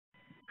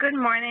Good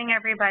morning,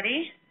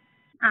 everybody.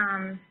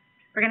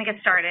 We're going to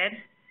get started.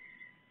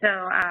 So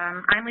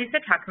I'm Lisa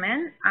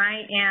Tuckman.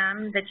 I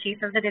am the Chief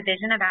of the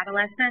Division of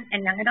Adolescent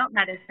and Young Adult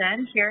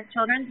Medicine here at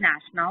Children's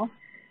National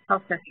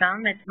Health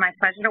System. It's my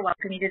pleasure to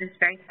welcome you to this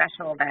very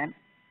special event.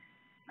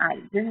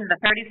 This is the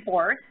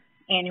 34th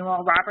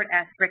Annual Robert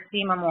S.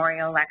 Rixey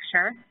Memorial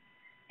Lecture,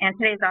 and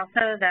today is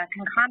also the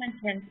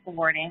concomitant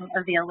awarding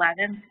of the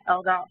 11th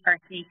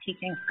LDALT-RC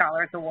Teaching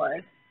Scholars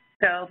Award.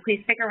 So please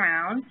stick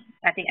around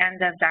at the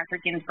end of Dr.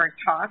 Ginsberg's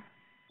talk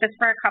just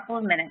for a couple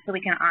of minutes so we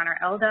can honor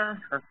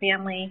Elda, her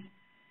family,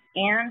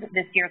 and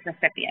this year's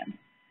recipient.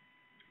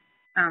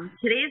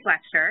 Today's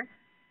lecture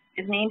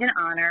is named in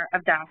honor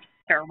of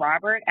Dr.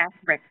 Robert S.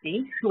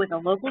 Rixey, who is a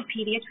local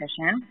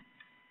pediatrician.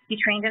 He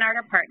trained in our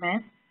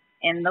department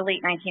in the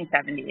late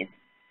 1970s.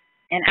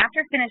 And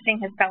after finishing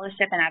his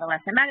fellowship in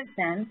adolescent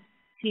medicine,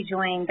 he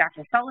joined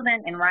Dr.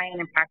 Sullivan and Ryan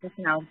in practice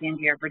in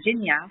Alexandria,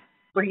 Virginia,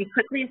 where he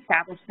quickly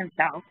established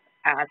himself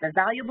as a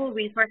valuable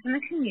resource in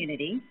the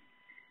community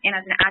and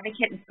as an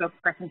advocate and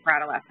spokesperson for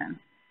adolescents.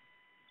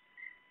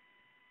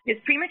 His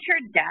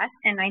premature death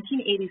in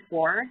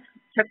 1984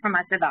 took from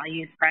us a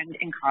valued friend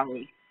and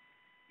colleague.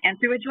 And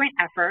through a joint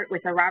effort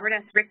with the Robert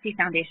S. Rixey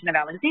Foundation of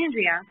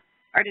Alexandria,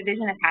 our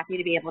division is happy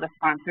to be able to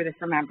sponsor this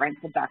remembrance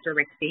of Dr.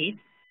 Rixey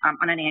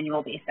on an annual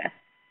basis.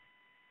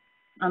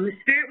 The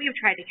spirit we have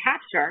tried to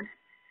capture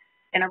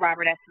in a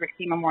Robert S.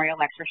 Rixey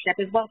Memorial Lectureship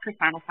is well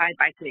personified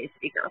by today's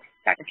speaker,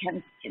 Dr.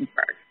 Ken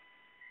Ginsberg.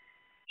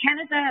 Ken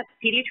is a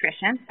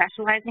pediatrician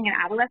specializing in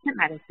adolescent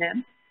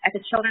medicine at the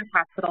Children's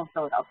Hospital of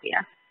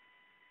Philadelphia.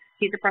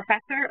 He's a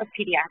professor of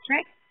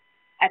pediatrics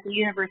at the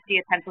University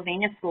of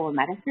Pennsylvania School of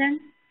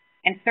Medicine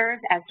and serves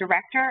as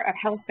Director of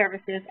Health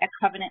Services at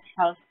Covenant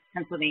Health,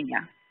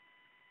 Pennsylvania.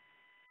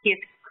 He is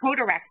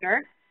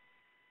co-director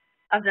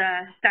of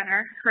the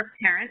Center for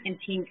Parent and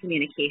Teen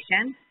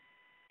Communication,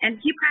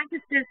 and he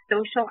practices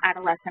social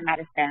adolescent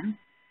medicine,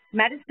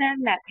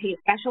 medicine that pays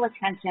special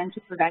attention to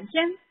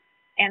prevention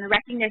and the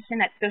recognition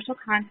that social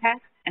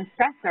context and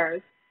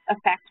stressors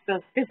affect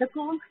both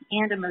physical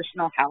and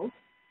emotional health.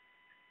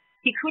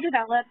 He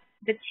co-developed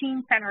the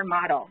Teen Center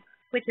model,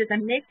 which is a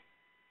mixed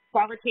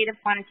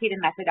qualitative-quantitative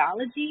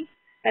methodology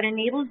that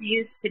enables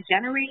youth to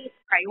generate,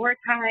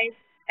 prioritize,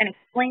 and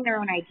explain their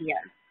own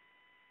ideas.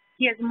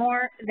 He has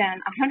more than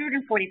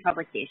 140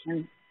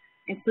 publications,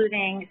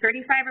 including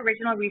 35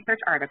 original research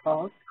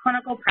articles,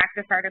 clinical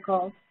practice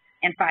articles,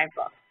 and 5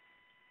 books.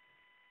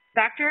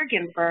 Dr.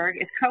 Ginsberg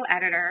is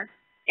co-editor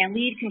and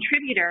lead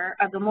contributor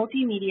of the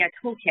multimedia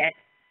toolkit,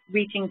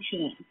 Reaching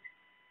Teens.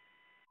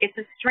 It's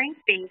a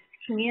strength-based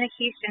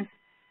communication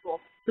tool.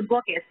 The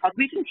book is called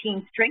Reaching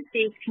Teens,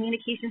 Strength-Based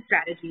Communication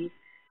Strategies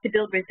to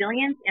Build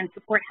Resilience and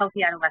Support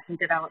Healthy Adolescent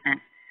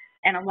Development.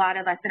 And a lot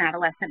of us in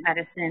adolescent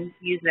medicine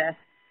use this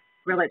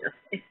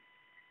religiously.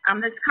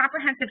 This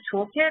comprehensive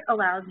toolkit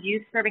allows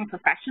youth-serving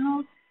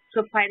professionals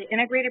to apply the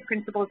integrated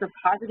principles of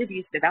positive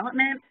youth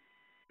development,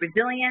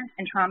 resilience,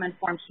 and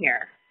trauma-informed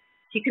care.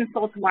 He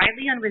consults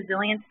widely on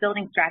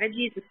resilience-building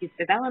strategies with youth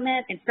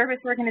development and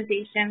service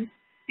organizations,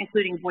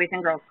 including Boys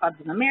and Girls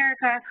Clubs of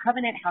America,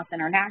 Covenant Health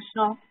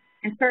International,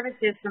 and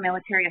services for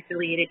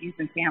military-affiliated youth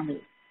and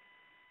families.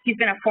 He's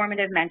been a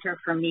formative mentor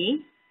for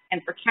me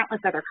and for countless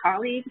other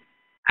colleagues,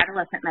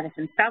 adolescent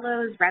medicine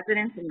fellows,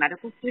 residents, and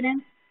medical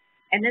students.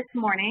 And this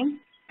morning,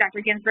 Dr.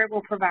 Ginsberg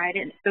will provide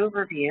an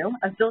overview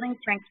of building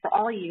strengths for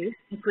all youth,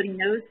 including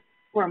those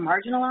who are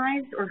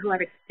marginalized or who have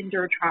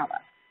endured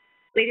trauma.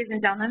 Ladies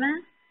and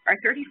gentlemen, our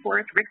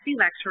 34th Rixey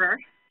lecturer,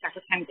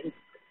 Dr. Ken Ginsberg.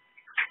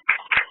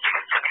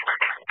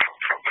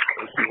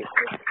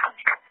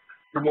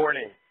 Good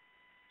morning.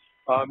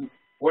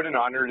 What an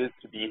honor it is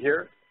to be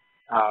here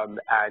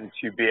and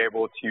to be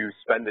able to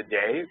spend the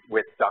day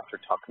with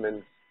Dr.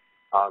 Tuckman's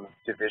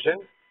division,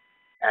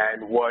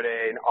 and what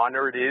an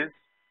honor it is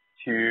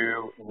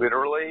to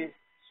literally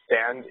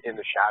stand in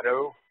the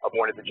shadow of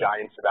one of the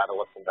giants of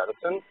adolescent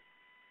medicine,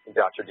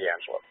 Dr.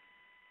 D'Angelo.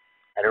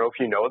 I don't know if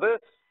you know this,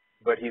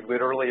 but he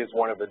literally is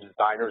one of the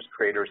designers,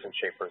 creators, and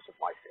shapers of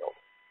my field.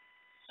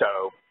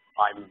 So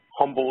I'm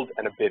humbled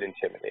and a bit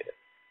intimidated.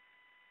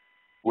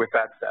 With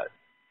that said,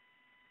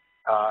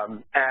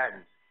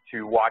 and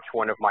to watch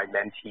one of my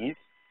mentees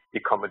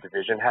become a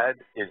division head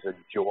is a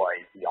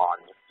joy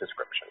beyond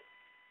description.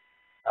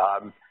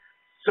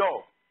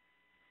 So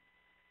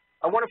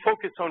I want to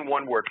focus on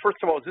one word. First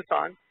of all, is this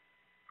on?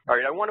 All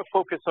right, I want to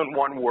focus on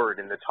one word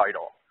in the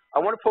title. I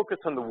want to focus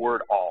on the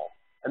word all.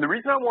 And the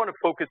reason I want to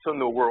focus on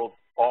the word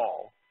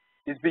all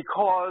is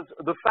because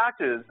the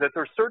fact is that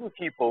there are certain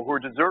people who are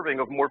deserving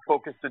of more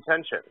focused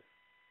attention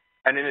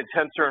and an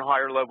intenser and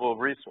higher level of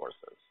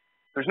resources.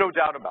 There's no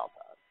doubt about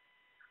that.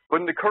 But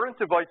in the current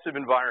divisive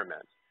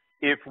environment,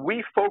 if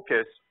we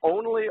focus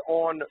only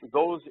on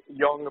those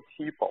young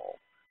people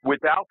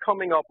without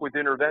coming up with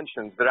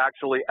interventions that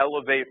actually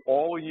elevate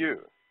all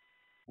youth,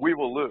 we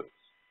will lose.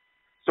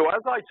 So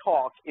as I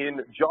talk in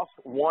just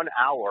 1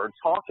 hour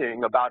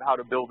talking about how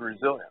to build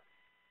resilience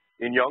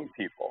in young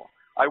people,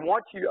 I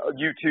want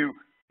you to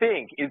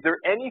think, is there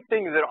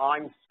anything that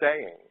I'm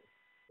saying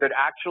that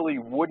actually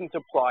wouldn't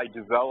apply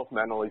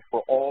developmentally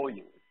for all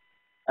youth?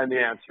 And the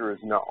answer is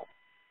no.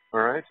 All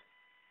right?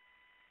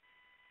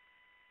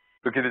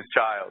 Look at this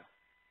child.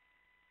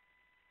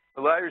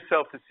 Allow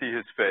yourself to see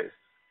his face,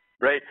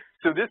 right?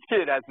 So this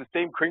kid has the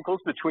same crinkles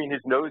between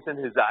his nose and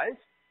his eyes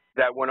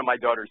that one of my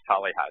daughters,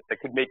 Tali, has, that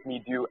could make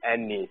me do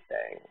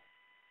anything,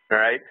 all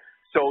right?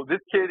 So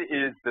this kid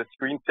is the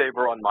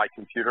screensaver on my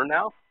computer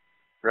now,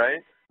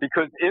 right?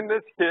 Because in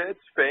this kid's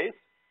face,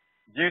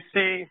 do you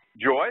see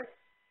joy?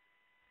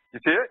 Do you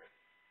see it?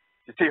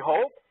 Do you see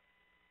hope?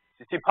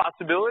 Do you see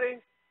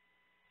possibility?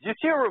 Do you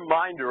see a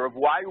reminder of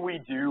why we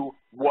do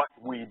what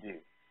we do?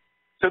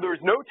 So there's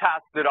no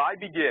task that I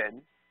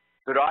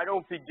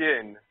don't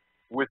begin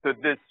with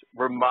this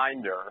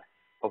reminder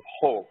of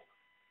hope,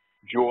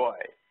 joy,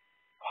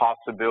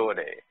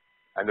 possibility,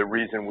 and the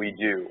reason we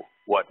do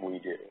what we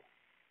do.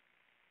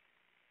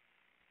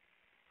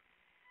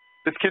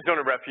 This kid's on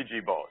a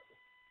refugee boat.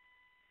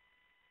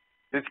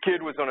 This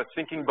kid was on a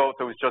sinking boat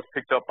that was just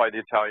picked up by the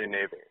Italian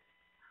Navy.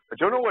 I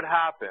don't know what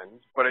happened,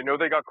 but I know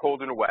they got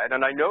cold and wet,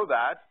 and I know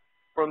that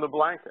from the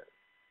blanket.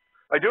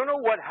 I don't know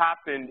what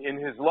happened in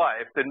his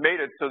life that made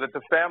it so that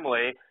the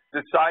family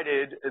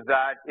decided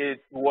that it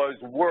was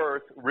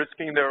worth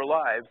risking their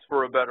lives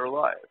for a better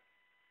life.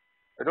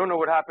 I don't know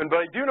what happened, but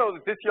I do know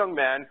that this young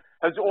man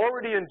has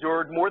already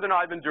endured more than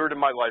I've endured in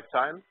my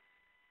lifetime.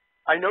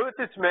 I know that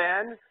this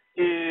man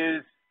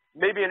is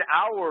maybe an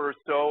hour or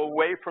so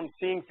away from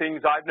seeing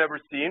things I've never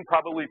seen,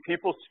 probably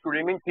people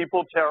screaming,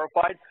 people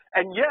terrified,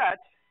 and yet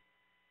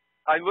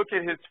I look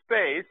at his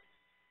face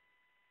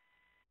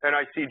and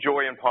I see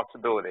joy and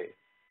possibility.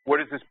 What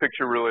is this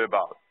picture really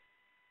about?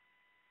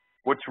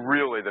 What's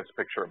really this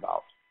picture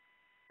about?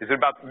 Is it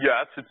about,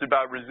 yes, it's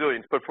about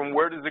resilience, but from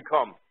where does it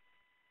come?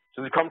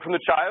 Does it come from the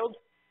child?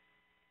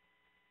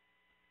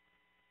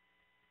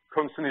 It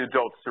comes from the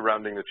adults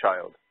surrounding the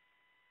child.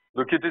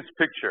 Look at this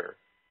picture,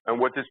 and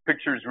what this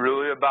picture is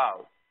really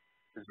about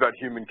is about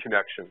human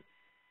connection,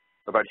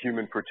 about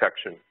human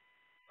protection,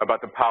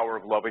 about the power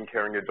of loving,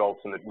 caring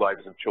adults in the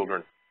lives of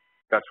children.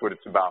 That's what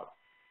it's about.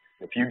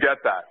 If you get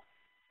that,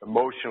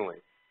 emotionally,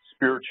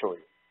 spiritually,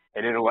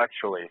 and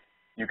intellectually,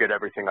 you get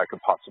everything I could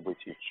possibly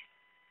teach.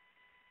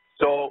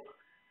 So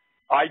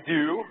I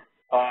do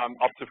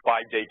up to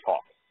 5-day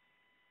talks.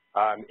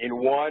 In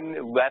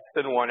less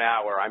than 1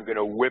 hour, I'm going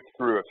to whip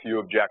through a few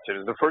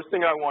objectives. The first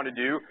thing I want to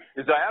do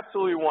is I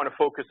absolutely want to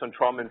focus on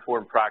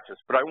trauma-informed practice,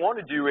 but I want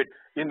to do it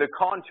in the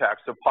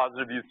context of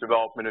positive youth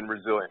development and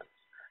resilience.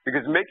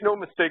 Because make no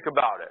mistake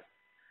about it,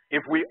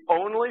 if we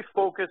only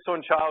focus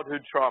on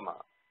childhood trauma,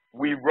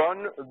 we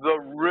run the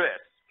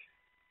risk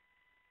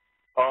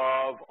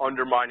of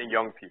undermining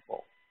young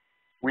people.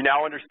 We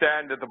now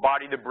understand that the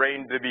body, the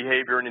brain, the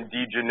behavior, and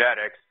indeed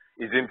genetics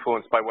is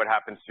influenced by what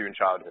happens to you in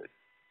childhood.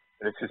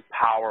 And it's just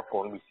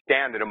powerful, and we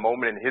stand at a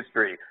moment in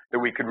history that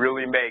we could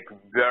really make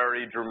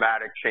very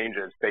dramatic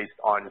changes based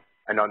on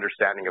an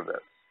understanding of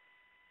this.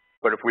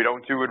 But if we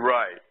don't do it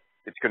right,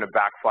 it's going to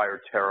backfire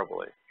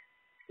terribly.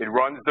 It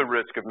runs the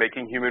risk of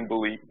making human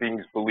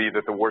beings believe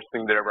that the worst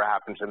thing that ever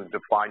happens to them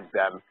defines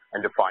them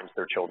and defines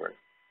their children.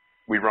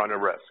 We run a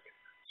risk.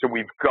 So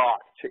we've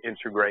got to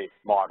integrate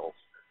models.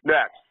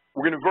 Next,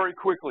 we're going to very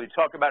quickly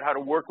talk about how to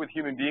work with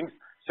human beings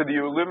so that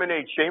you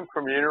eliminate shame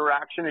from your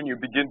interaction and you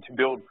begin to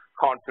build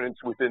confidence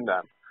within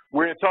them.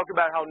 We're going to talk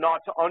about how not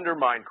to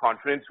undermine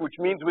confidence, which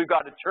means we've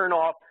got to turn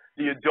off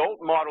the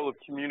adult model of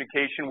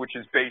communication, which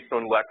is based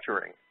on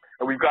lecturing.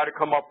 And we've got to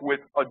come up with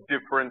a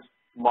different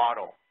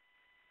model.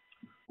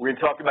 We're going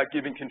to talk about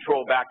giving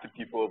control back to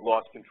people who have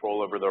lost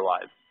control over their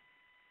lives.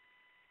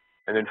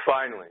 And then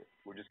finally,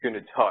 we're just going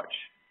to touch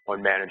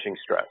on managing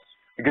stress.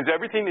 Because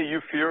everything that you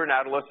fear in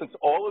adolescence,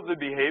 all of the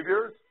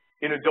behaviors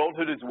in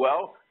adulthood as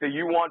well that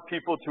you want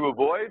people to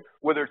avoid,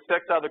 whether it's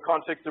sex out of the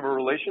context of a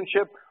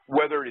relationship,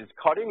 whether it's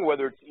cutting,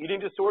 whether it's eating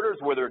disorders,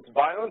 whether it's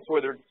violence,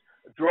 whether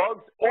it's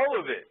drugs, all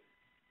of it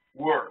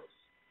works.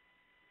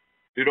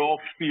 It all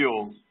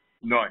feels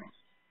nice.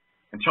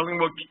 And telling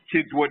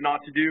kids what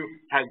not to do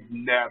has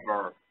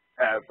never,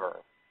 ever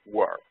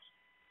worked.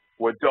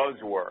 What does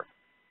work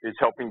is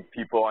helping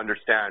people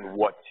understand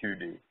what to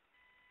do.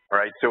 All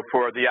right, so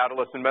for the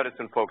adolescent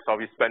medicine folks, I'll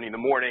be spending the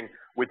morning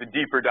with a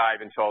deeper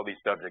dive into all these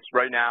subjects.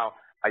 Right now,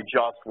 I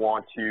just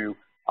want to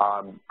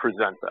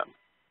present them.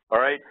 All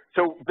right,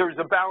 so there's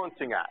a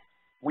balancing act.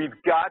 We've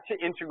got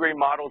to integrate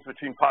models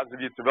between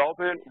positive youth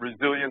development,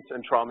 resilience,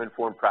 and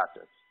trauma-informed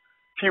practice.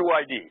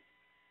 PYD.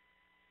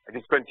 I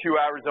can spend 2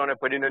 hours on it,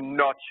 but in a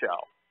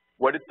nutshell,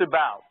 what it's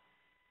about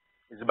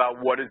is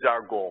about what is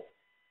our goal.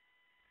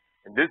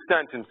 And this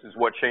sentence is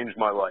what changed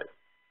my life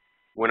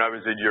when I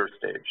was at your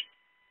stage,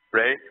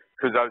 right?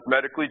 Because I was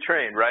medically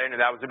trained, right? And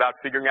that was about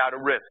figuring out a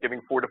risk,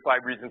 giving 4 to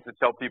 5 reasons to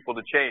tell people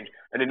to change.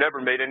 And it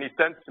never made any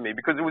sense to me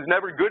because it was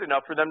never good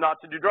enough for them not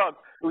to do drugs.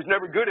 It was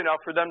never good enough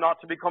for them not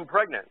to become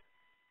pregnant.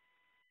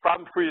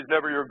 Problem-free is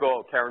never your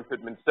goal, Karen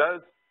Pittman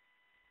says.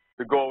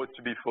 The goal is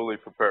to be fully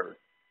prepared.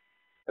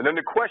 And then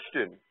the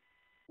question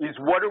is,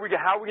 how are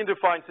we going to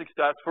define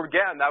success for,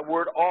 again, that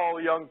word,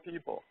 all young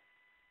people?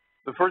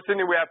 The first thing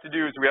that we have to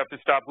do is we have to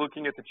stop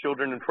looking at the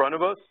children in front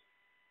of us,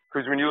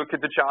 because when you look at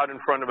the child in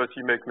front of us,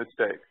 you make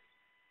mistakes.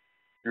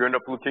 You end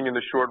up looking in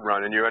the short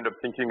run, and you end up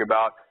thinking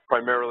about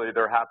primarily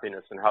their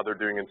happiness and how they're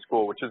doing in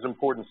school, which is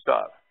important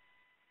stuff.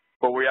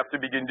 What we have to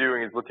begin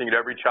doing is looking at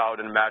every child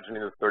and imagining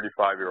the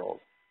 35-year-old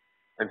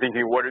and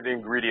thinking, what are the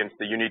ingredients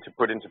that you need to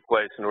put into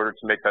place in order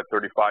to make that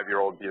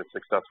 35-year-old be a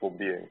successful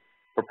being,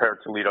 prepared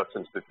to lead us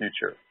into the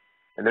future.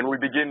 And then we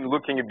begin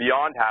looking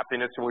beyond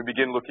happiness, and we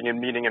begin looking at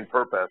meaning and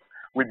purpose.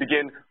 We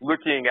begin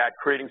looking at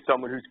creating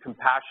someone who's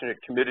compassionate,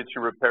 committed to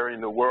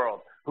repairing the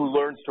world, who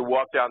learns to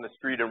walk down the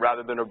street and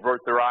rather than avert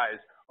their eyes,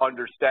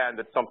 understand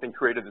that something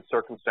created the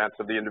circumstance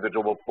of the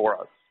individual for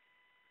us.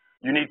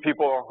 You need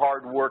people who are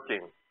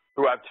hardworking,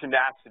 who have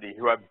tenacity,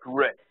 who have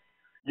grit.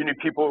 You need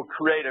people who are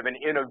creative and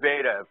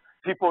innovative,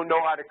 people who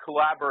know how to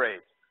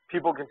collaborate,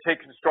 people who can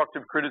take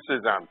constructive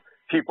criticism,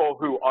 people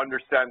who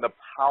understand the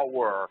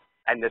power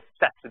and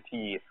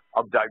necessity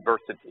of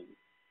diversity.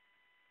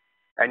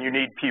 And you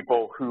need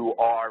people who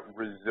are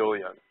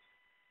resilient,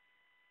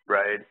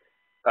 right?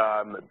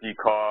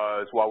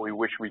 Because while we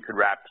wish we could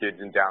wrap kids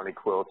in downy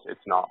quilts,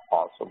 it's not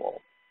possible.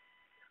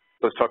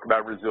 Let's talk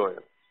about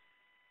resilience.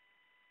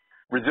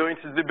 Resilience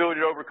is the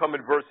ability to overcome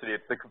adversity.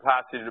 It's the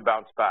capacity to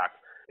bounce back.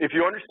 If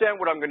you understand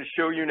what I'm going to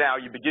show you now,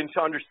 you begin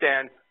to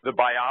understand the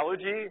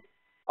biology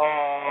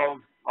of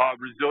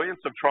resilience,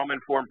 of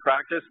trauma-informed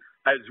practice,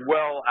 as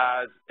well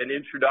as an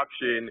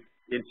introduction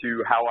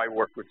into how I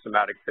work with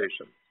somatic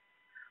patients.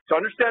 To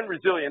understand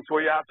resilience,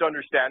 what you have to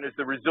understand is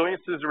that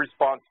resilience is a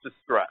response to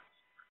stress.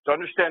 To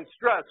understand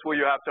stress, what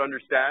you have to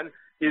understand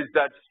is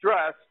that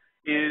stress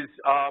is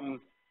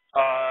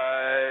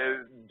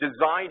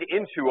designed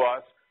into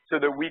us so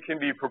that we can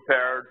be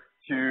prepared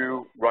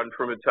to run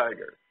from a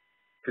tiger.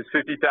 Because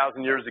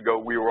 50,000 years ago,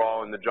 we were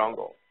all in the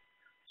jungle.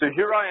 So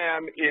here I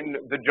am in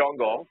the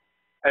jungle,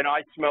 and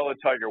I smell a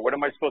tiger. What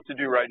am I supposed to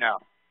do right now?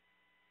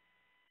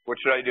 What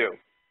should I do?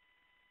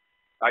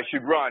 I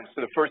should run.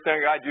 So the first thing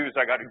I got to do is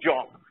I got to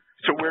jump.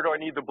 So where do I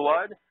need the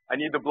blood? I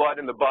need the blood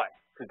in the butt,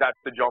 because that's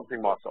the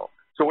jumping muscle.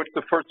 So what's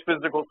the first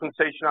physical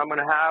sensation I'm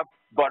going to have?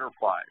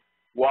 Butterfly.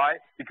 Why?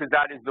 Because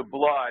that is the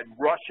blood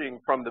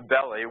rushing from the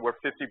belly, where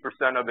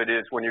 50% of it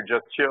is when you're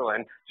just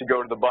chilling, to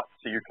go to the butt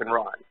so you can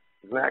run.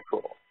 Isn't that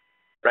cool?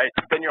 Right?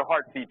 Then your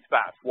heart beats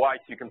fast. Why?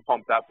 So you can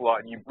pump that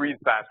blood. You breathe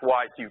fast.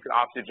 Why? So you can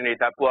oxygenate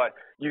that blood.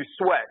 You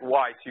sweat.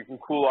 Why? So you can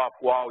cool off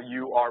while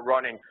you are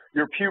running.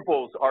 Your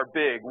pupils are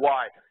big.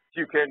 Why?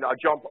 So you can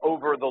jump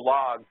over the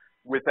log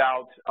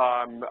without,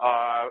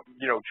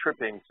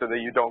 tripping so that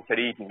you don't get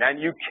eaten.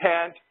 And you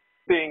can't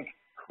think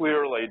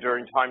clearly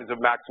during times of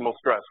maximal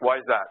stress. Why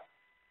is that?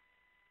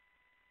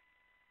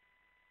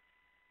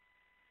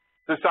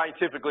 So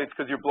scientifically, it's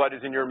because your blood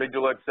is in your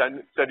amygdala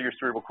instead of your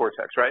cerebral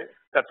cortex, right?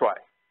 That's why.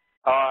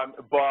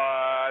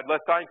 But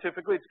less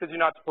scientifically, it's because you're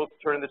not supposed to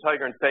turn to the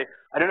tiger and say,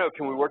 I don't know,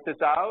 can we work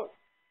this out?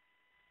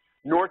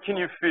 Nor can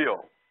you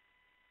feel.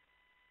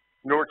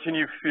 Nor can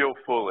you feel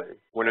fully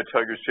when a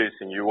tiger's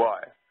chasing you.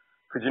 Why?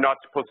 Because you're not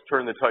supposed to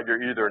turn the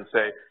tiger either and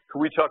say,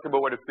 can we talk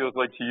about what it feels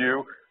like to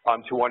you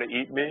to want to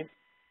eat me?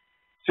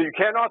 So you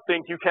cannot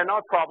think, you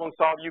cannot problem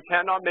solve, you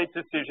cannot make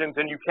decisions,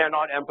 and you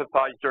cannot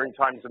empathize during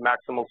times of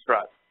maximal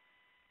stress.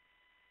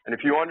 And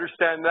if you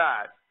understand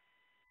that,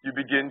 you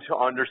begin to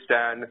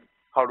understand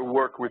how to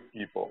work with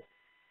people.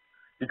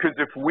 Because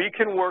if we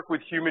can work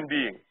with human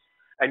beings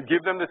and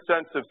give them the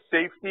sense of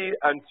safety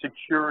and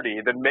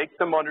security that makes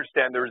them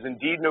understand there is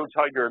indeed no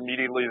tiger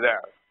immediately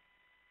there,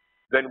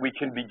 then we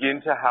can begin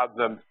to have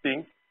them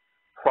think,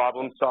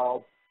 problem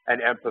solve,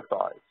 and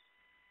empathize.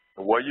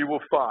 And what you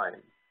will find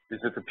is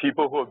that the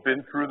people who have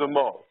been through the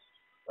most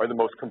are the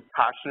most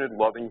compassionate,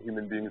 loving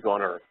human beings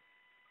on earth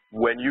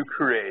when you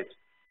create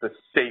the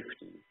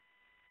safety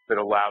that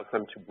allows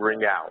them to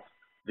bring out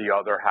the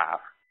other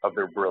half of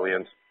their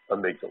brilliant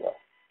amygdala.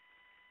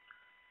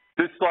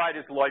 This slide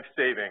is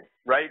life-saving,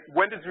 right?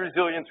 When does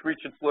resilience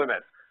reach its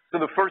limits? So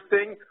the first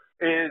thing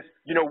is,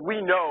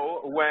 we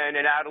know when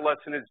an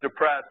adolescent is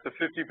depressed, the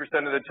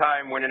 50% of the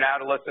time when an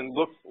adolescent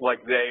looks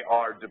like they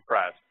are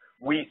depressed.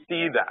 We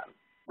see them,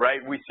 right?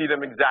 We see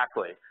them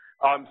exactly.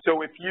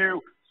 So if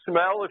you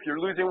smell, if you're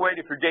losing weight,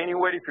 if you're gaining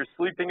weight, if you're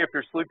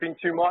sleeping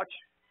too much,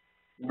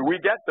 we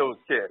get those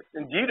kids.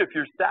 Indeed, if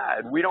you're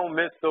sad, we don't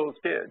miss those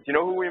kids. You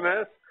know who we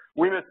miss?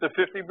 We miss the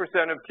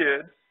 50% of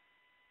kids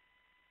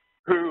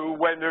who,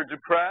 when they're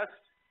depressed,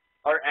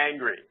 are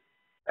angry.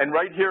 And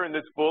right here in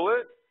this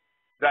bullet,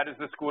 that is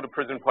the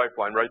school-to-prison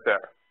pipeline right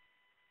there.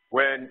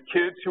 When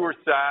kids who are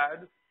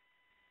sad,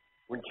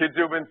 when kids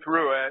who have been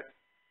through it,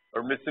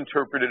 are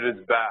misinterpreted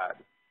as bad,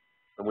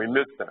 and we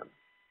miss them,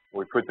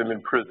 we put them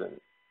in prison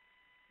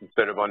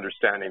instead of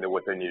understanding that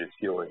what they need is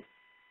healing.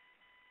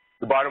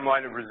 The bottom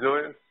line of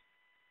resilience,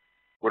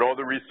 what all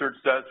the research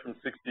says from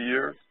 60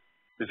 years,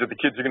 is that the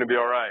kids are going to be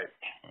all right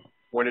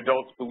when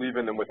adults believe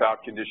in them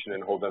without condition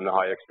and hold them to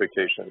high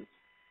expectations.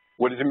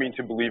 What does it mean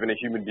to believe in a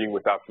human being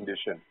without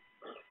condition?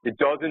 It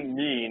doesn't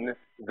mean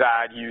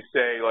that you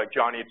say, like,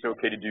 Johnny, it's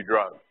okay to do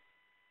drugs.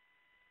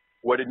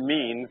 What it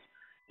means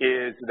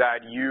is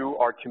that you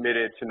are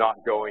committed to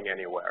not going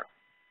anywhere.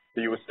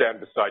 that you will stand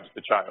beside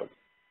the child.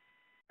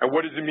 And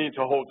what does it mean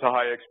to hold to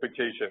high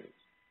expectations?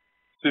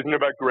 This isn't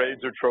about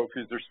grades or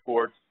trophies or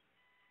sports.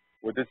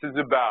 What this is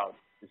about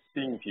is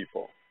seeing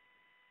people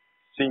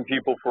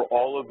for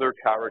all of their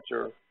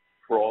character,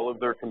 for all of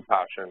their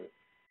compassion,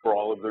 for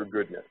all of their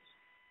goodness,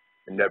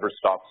 and never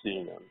stop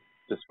seeing them,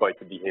 despite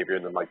the behavior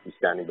that might be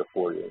standing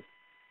before you.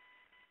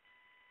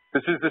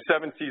 This is the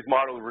 7 C's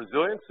model of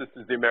resilience. This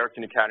is the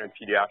American Academy of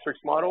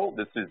Pediatrics model.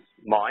 This is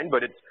mine,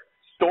 but it's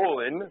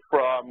stolen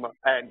from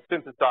and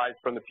synthesized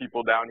from the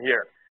people down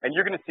here. And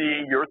you're going to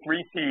see your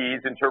 3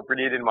 C's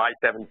interpreted in my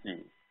 7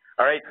 C's.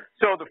 All right?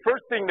 So the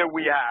first thing that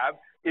we have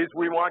is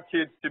we want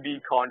kids to be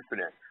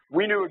confident.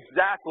 We knew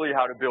exactly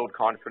how to build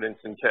confidence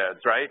in kids,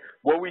 right?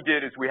 What we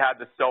did is we had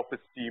the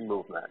self-esteem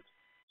movement.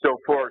 So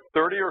for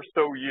 30 or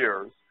so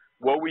years,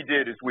 what we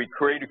did is we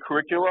created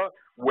curricula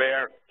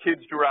where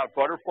kids drew out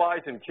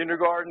butterflies in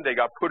kindergarten, they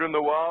got put on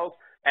the walls,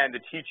 and the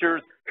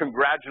teachers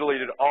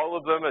congratulated all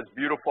of them as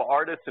beautiful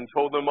artists and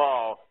told them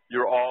all,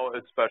 you're all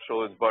as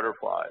special as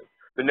butterflies.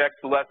 The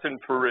next lesson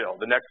for real,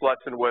 the next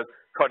lesson was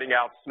cutting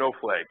out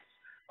snowflakes.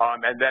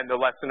 And then the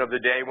lesson of the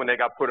day when they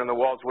got put on the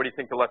walls, what do you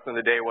think the lesson of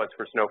the day was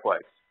for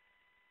snowflakes?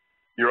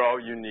 You're all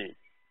unique.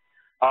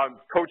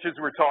 Coaches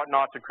were taught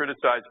not to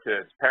criticize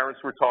kids. Parents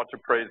were taught to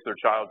praise their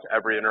child's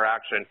every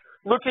interaction.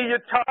 Look at you,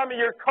 Tommy,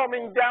 you're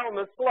coming down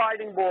the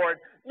sliding board.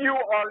 You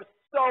are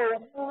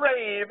so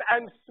brave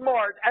and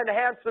smart and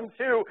handsome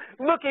too.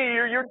 Look at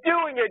you, you're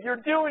doing it,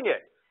 you're doing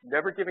it.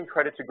 Never giving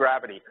credit to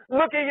gravity.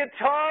 Look at you,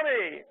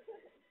 Tommy.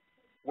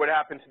 What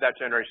happened to that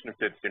generation of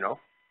kids, do you know?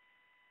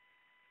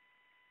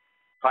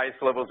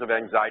 Highest levels of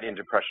anxiety and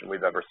depression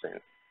we've ever seen.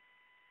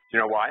 Do you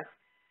know why?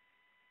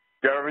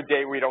 Do you have a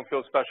day where you don't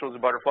feel special as a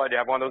butterfly? Do you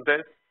have one of those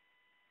days?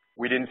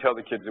 We didn't tell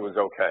the kids it was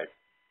okay.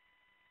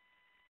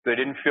 They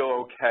didn't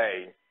feel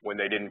okay when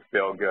they didn't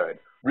feel good.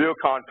 Real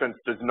confidence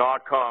does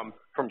not come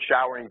from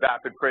showering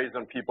vapid praise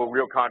on people.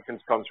 Real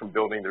confidence comes from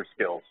building their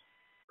skills,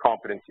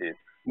 competencies.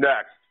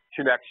 Next,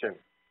 connection.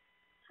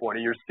 It's one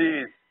of your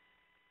C's.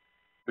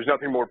 There's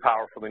nothing more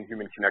powerful than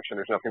human connection.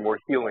 There's nothing more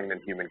healing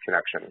than human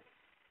connection.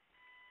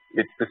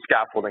 It's the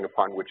scaffolding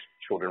upon which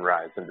children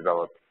rise and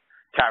develop.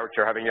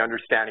 Character, having an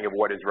understanding of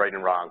what is right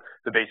and wrong.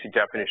 The basic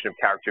definition of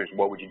character is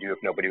what would you do if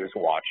nobody was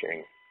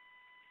watching.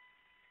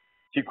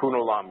 Tikkun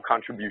olam,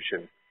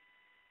 contribution.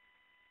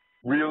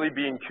 Really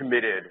being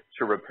committed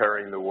to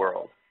repairing the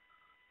world.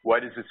 Why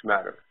does this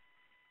matter?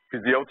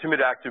 Because the ultimate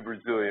act of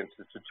resilience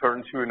is to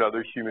turn to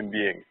another human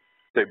being,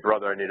 say,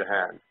 brother, I need a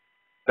hand.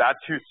 That's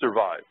who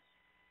survives.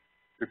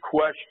 The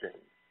question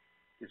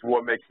is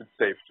what makes it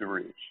safe to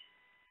reach.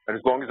 And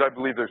as long as I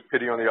believe there's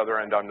pity on the other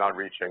end, I'm not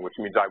reaching, which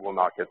means I will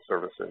not get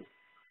services.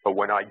 But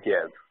when I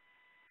give,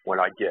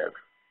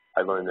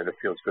 I learn that it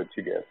feels good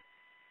to give.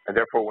 And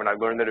therefore, when I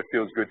learn that it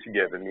feels good to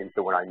give, it means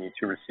that when I need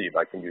to receive,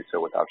 I can do so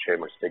without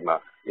shame or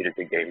stigma. It is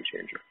a game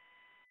changer.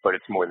 But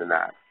it's more than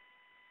that.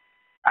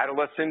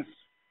 Adolescents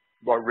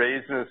are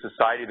raised in a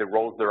society that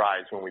rolls their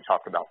eyes when we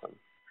talk about them,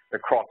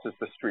 that crosses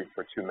the street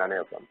for too many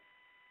of them.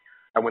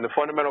 And when the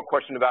fundamental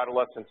question of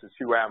adolescence is,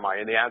 who am I?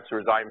 And the answer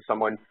is, I am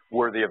someone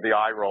worthy of the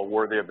eye roll,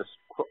 worthy of the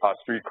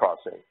street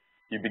crossing.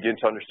 You begin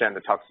to understand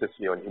the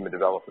toxicity on human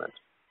development.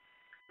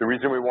 The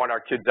reason we want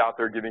our kids out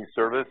there giving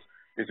service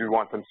is we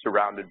want them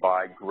surrounded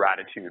by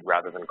gratitude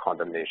rather than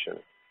condemnation.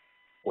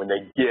 When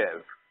they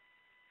give,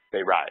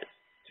 they rise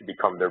to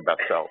become their best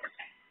selves.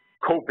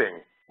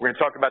 Coping. We're going to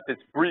talk about this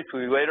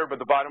briefly later, but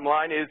the bottom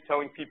line is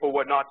telling people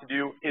what not to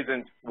do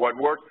isn't what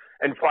works.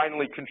 And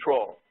finally,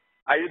 control.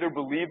 I either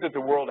believe that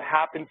the world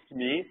happens to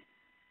me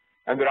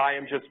and that I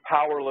am just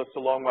powerless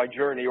along my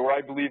journey, or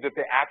I believe that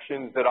the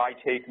actions that I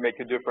take make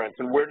a difference.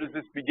 And where does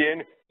this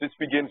begin? This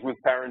begins with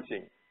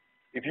parenting.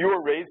 If you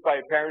were raised by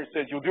a parent who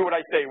says, you'll do what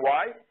I say,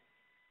 why?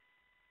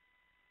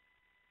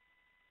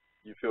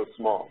 You feel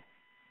small.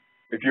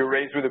 If you're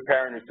raised with a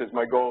parent who says,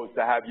 my goal is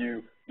to have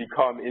you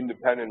become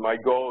independent, my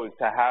goal is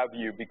to have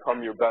you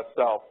become your best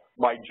self,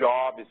 my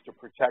job is to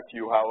protect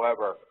you,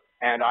 however,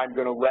 and I'm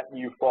going to let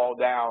you fall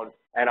down,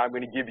 and I'm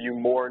going to give you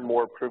more and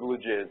more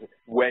privileges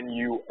when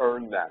you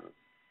earn them,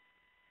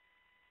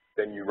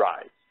 then you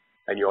rise,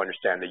 and you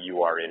understand that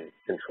you are in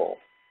control.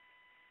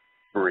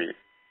 Breathe.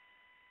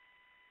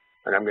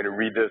 And I'm going to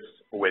read this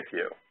with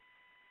you.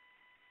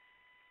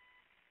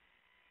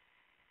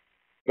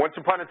 Once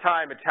upon a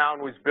time, a town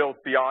was built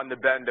beyond the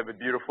bend of a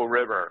beautiful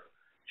river.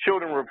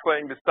 Children were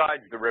playing beside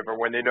the river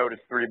when they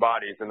noticed 3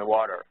 bodies in the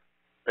water.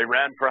 They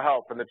ran for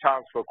help, and the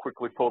townsfolk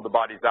quickly pulled the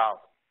bodies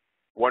out.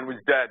 One was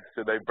dead,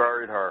 so they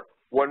buried her.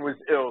 One was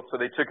ill, so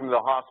they took him to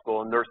the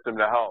hospital and nursed him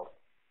to health.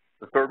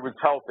 The third was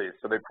healthy,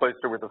 so they placed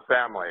her with a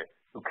family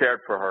who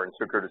cared for her and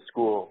took her to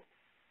school.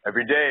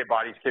 Every day,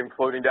 bodies came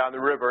floating down the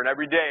river, and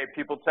every day,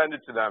 people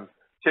tended to them,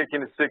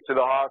 taking the sick to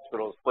the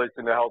hospitals,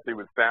 placing the healthy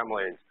with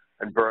families,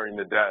 and burying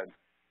the dead.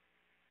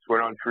 This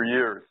went on for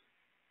years.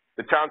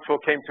 The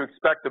townsfolk came to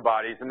expect the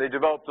bodies, and they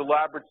developed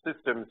elaborate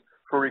systems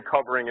for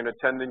recovering and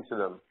attending to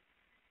them.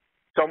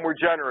 Some were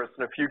generous,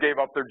 and a few gave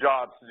up their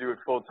jobs to do it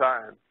full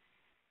time.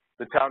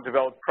 The town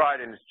developed pride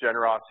in its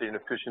generosity and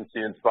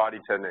efficiency in its body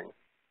tending.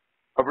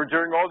 However,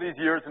 during all these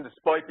years and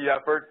despite the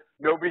effort,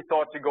 nobody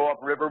thought to go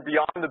upriver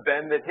beyond the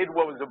bend that hid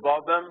what was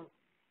above them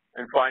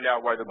and find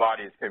out why the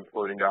bodies came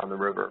floating down the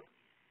river.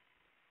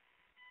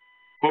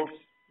 Folks,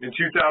 in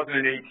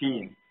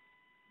 2018,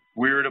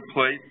 we're at a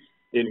place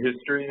in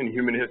history, in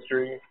human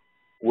history,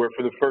 where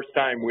for the first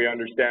time we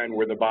understand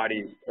where the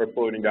bodies are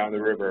floating down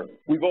the river.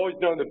 We've always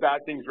known that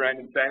bad things ran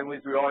in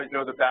families. We always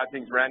know that bad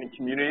things ran in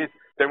communities.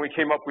 Then we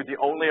came up with the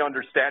only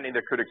understanding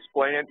that could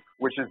explain it,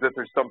 which is that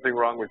there's something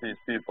wrong with these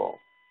people.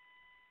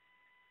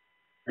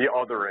 The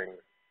othering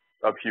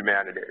of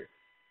humanity,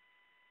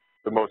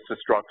 the most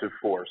destructive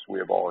force we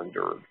have all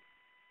endured.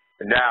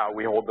 And now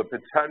we hold the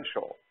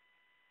potential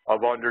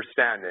of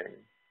understanding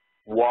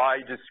why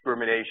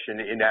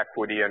discrimination,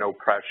 inequity, and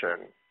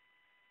oppression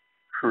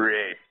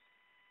creates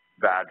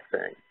bad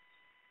things.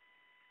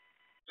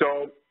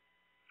 So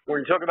we're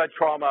going to talk about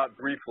trauma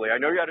briefly. I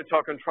know you had a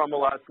talk on trauma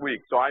last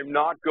week, so I'm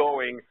not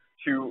going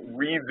to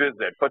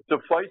revisit, but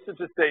suffice it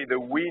to say that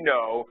we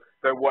know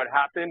that what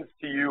happens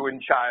to you in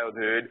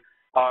childhood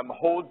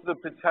holds the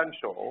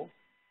potential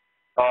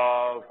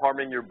of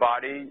harming your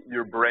body,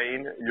 your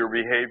brain, your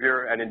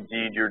behavior, and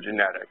indeed your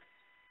genetics.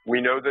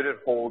 We know that it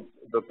holds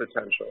the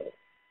potential.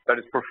 That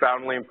is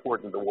profoundly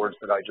important, the words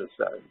that I just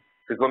said.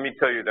 Because let me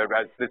tell you that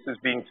as this is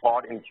being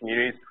taught in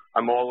communities,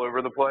 I'm all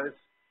over the place.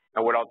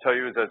 And what I'll tell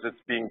you is as it's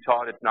being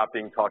taught, it's not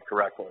being taught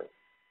correctly.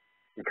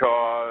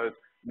 Because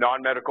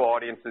non-medical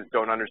audiences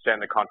don't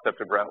understand the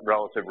concept of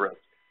relative risk.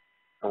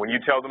 And when you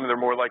tell them they're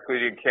more likely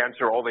to get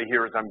cancer, all they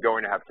hear is, I'm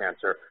going to have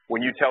cancer.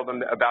 When you tell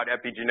them about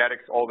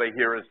epigenetics, all they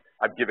hear is,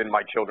 I've given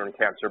my children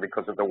cancer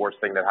because of the worst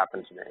thing that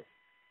happened to me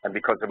and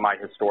because of my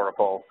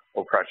historical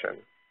oppression,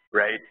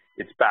 right?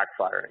 It's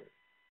backfiring.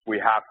 We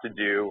have to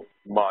do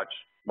much,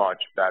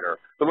 much better.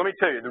 But let me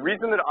tell you, the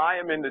reason that I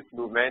am in this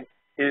movement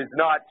is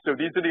not, so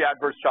these are the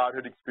adverse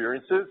childhood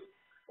experiences: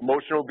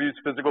 emotional abuse,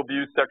 physical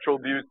abuse, sexual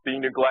abuse,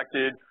 being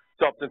neglected,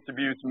 substance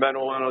abuse,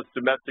 mental illness,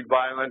 domestic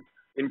violence,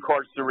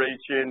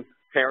 incarceration,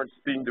 parents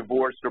being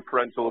divorced, or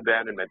parental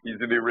abandonment.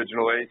 These are the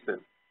original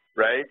ACEs,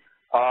 right?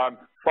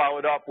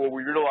 Followed up, what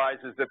we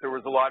realized is that there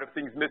was a lot of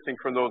things missing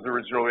from those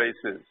original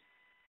ACEs,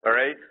 all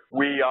right?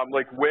 We,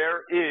 like,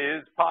 where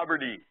is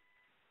poverty?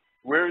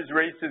 Where is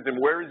racism?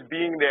 Where is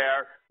being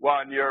there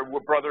when your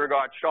brother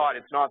got shot?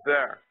 It's not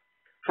there.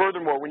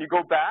 Furthermore, when you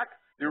go back,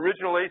 the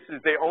original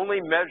ACEs, they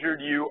only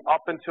measured you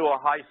up until a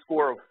high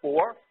score of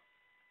 4,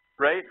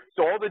 right?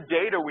 So all the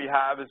data we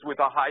have is with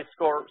a high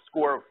score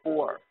of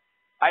 4.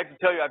 I have to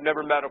tell you, I've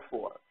never met a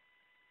 4.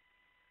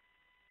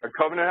 At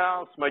Covenant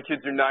House, my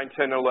kids are 9,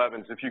 10,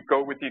 11s. If you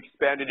go with the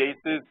expanded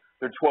ACEs,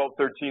 they're 12,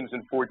 13s,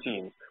 and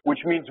 14s, which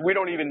means we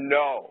don't even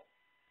know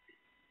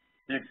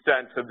the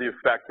extent of the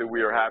effect that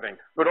we are having.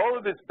 But all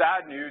of this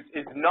bad news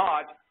is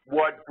not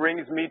what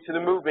brings me to the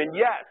movement.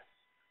 Yes,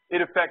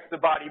 it affects the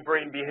body,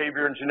 brain,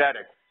 behavior, and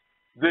genetics.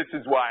 This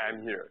is why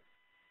I'm here.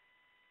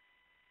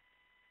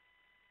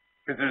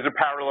 Because there's a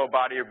parallel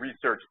body of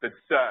research that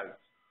says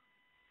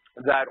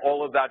that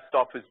all of that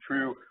stuff is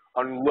true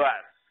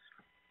unless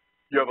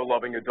you have a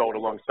loving adult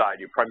alongside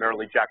you,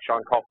 primarily Jack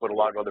Shonkoff, but a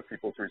lot of other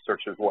people's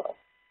research as well,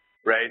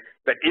 right?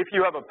 That if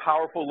you have a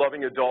powerful,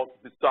 loving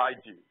adult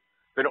beside you,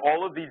 then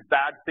all of these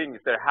bad things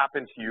that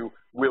happen to you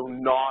will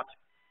not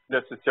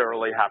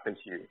necessarily happen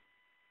to you.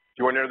 Do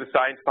you want to know the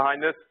science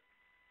behind this?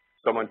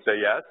 Someone say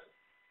yes.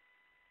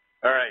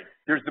 All right,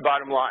 here's the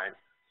bottom line.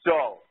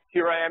 So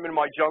here I am in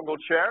my jungle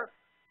chair,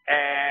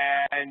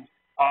 and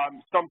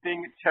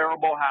something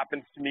terrible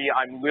happens to me.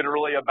 I'm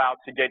literally about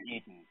to get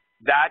eaten.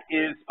 That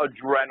is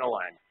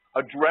adrenaline.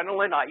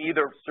 Adrenaline, I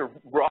either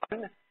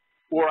run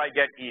or I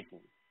get eaten.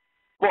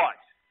 But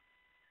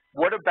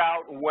what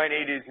about when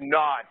it is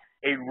not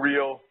a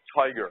real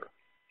tiger?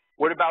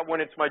 What about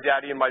when it's my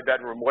daddy in my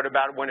bedroom? What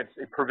about when it's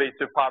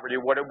pervasive poverty?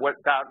 What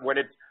about when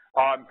it's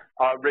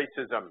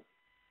racism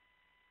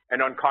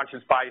and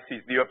unconscious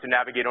biases that you have to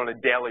navigate on a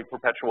daily,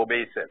 perpetual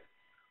basis?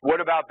 What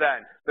about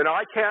then? Then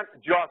I can't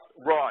just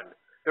run.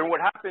 Then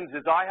what happens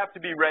is I have to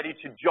be ready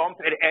to jump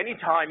at any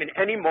time, in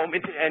any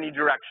moment, in any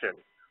direction.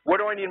 What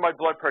do I need my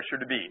blood pressure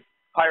to be?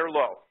 High or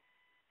low?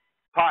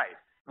 High.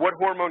 What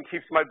hormone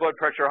keeps my blood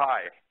pressure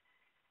high?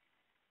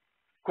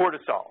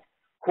 Cortisol.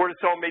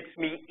 Cortisol makes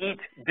me eat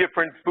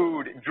different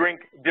food,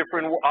 drink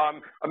different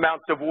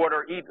amounts of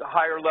water, eat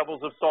higher levels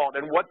of salt.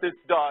 And what this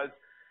does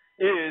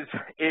is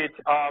it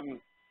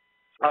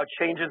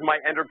changes my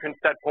endocrine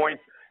set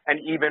points and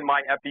even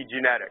my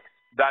epigenetics.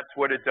 That's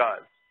what it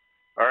does.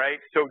 All right?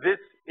 So this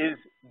is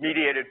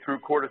mediated through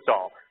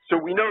cortisol. So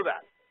we know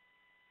that.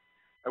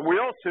 And we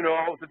also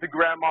know that the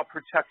grandma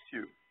protects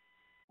you.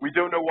 We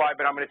don't know why,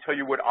 but I'm going to tell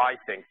you what I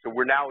think. So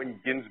we're now in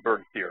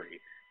Ginsburg theory,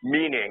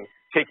 meaning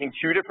taking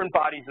two different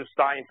bodies of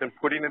science and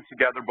putting them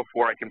together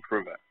before I can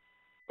prove it.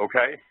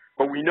 Okay?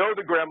 But we know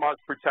the grandma is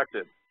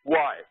protected.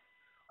 Why?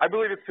 I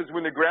believe it's because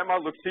when the grandma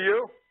looks at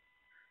you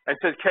and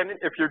says, Ken,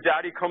 if your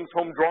daddy comes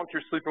home drunk,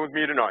 you're sleeping with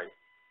me tonight.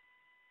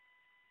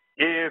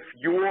 If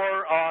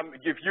you're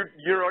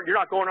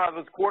not going out of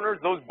those corners,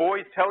 those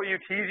boys tell you,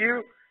 tease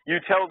you, you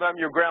tell them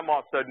your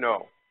grandma said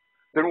no.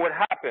 Then what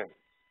happens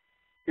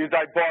is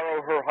I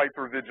borrow her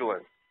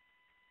hypervigilance.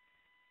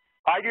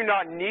 I do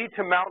not need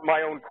to mount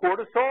my own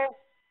cortisol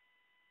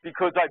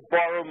because I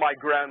borrow my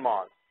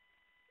grandma's.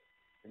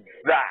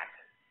 That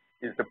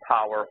is the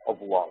power of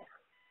love.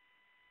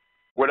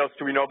 What else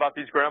do we know about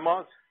these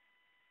grandmas?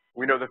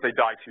 We know that they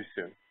die too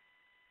soon.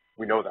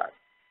 We know that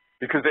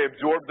because they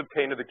absorb the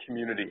pain of the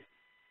community.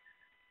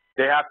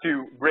 They have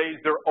to raise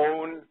their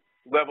own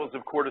levels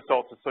of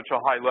cortisol to such a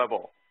high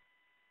level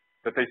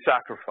that they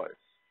sacrifice.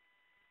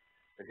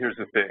 And here's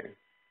the thing.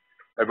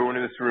 Everyone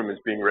in this room is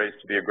being raised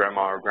to be a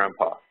grandma or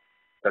grandpa.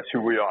 That's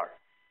who we are.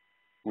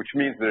 Which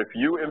means that if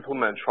you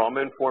implement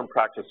trauma-informed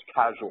practice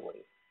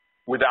casually,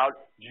 without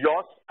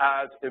just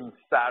as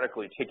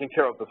emphatically taking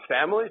care of the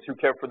families who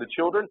care for the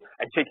children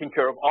and taking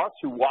care of us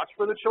who watch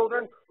for the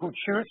children, who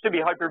choose to be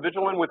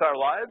hypervigilant with our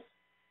lives,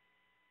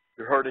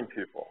 you're hurting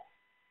people.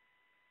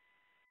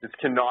 This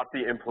cannot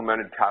be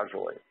implemented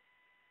casually.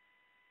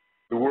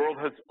 The world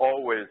has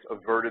always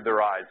averted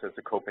their eyes as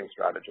a coping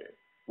strategy.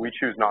 We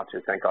choose not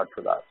to, thank God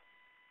for that.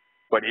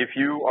 But if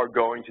you are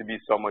going to be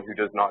someone who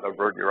does not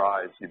avert your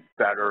eyes, you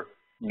better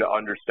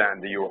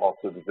understand that you are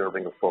also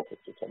deserving of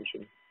focused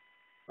attention.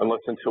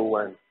 Unless until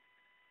when?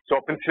 So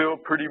up until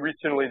pretty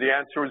recently, the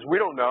answer is we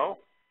don't know.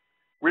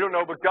 We don't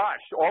know, but gosh,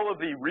 all of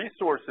the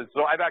resources.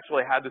 So I've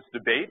actually had this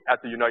debate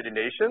at the United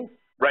Nations,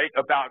 right,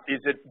 about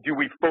do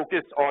we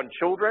focus on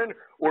children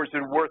or is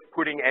it worth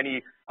putting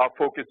any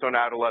focus on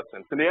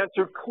adolescents? And the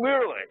answer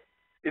clearly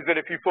is that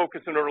if you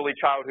focus on early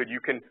childhood, you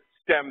can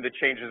stem the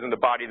changes in the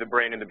body, the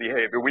brain, and the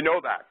behavior. We know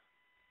that.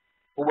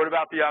 But what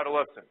about the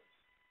adolescents?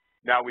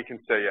 Now we can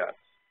say yes.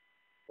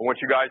 I want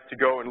you guys to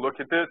go and look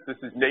at this. This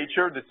is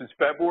Nature. This is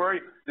February.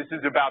 This is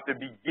about the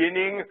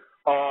beginning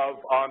of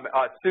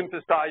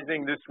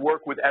synthesizing this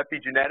work with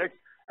epigenetics.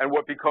 And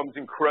what becomes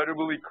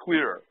incredibly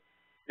clear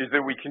is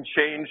that we can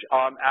change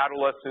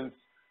adolescents'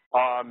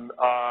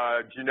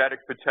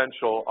 genetic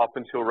potential up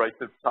until right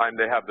the time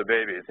they have the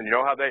babies. And you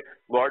know how they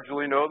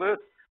largely know this?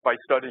 By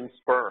studying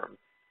sperm.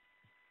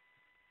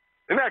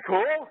 Isn't that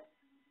cool?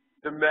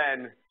 The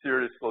men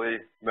seriously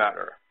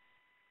matter.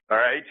 All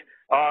right?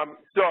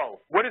 So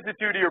what does it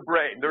do to your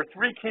brain? There are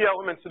three key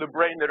elements of the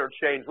brain that are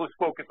changed. Let's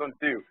focus on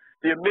two.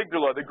 The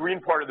amygdala, the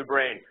green part of the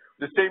brain,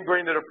 the same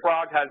brain that a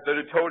frog has, that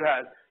a toad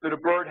has, that a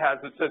bird has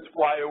that says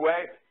fly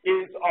away,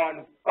 is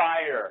on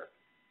fire.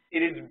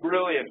 It is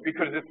brilliant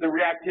because it's the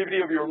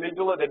reactivity of your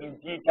amygdala that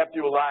indeed kept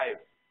you alive.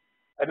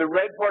 And the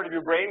red part of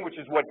your brain, which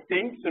is what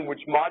thinks and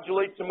which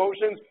modulates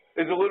emotions,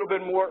 is a little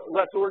bit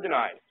less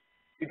organized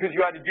because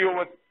you had to deal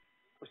with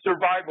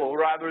survival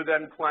rather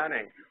than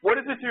planning. What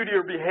does it do to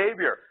your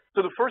behavior?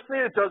 So the first thing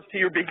it does to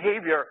your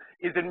behavior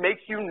is it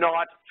makes you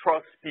not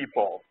trust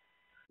people,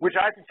 which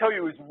I have to tell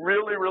you is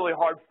really, really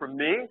hard for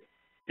me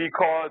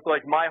because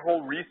like my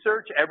whole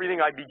research, everything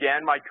I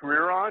began my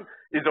career on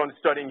is on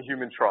studying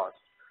human trust.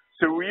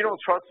 So when you don't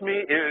trust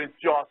me, it is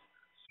just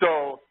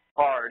so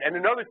hard. And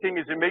another thing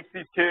is it makes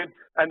these kids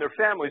and their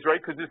families,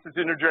 right, because this is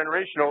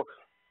intergenerational,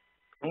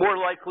 more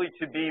likely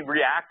to be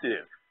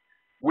reactive,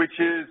 which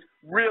is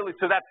really,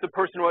 so that's the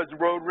person who has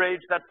road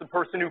rage, that's the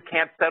person who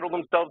can't settle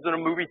themselves in a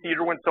movie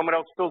theater when someone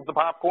else spills the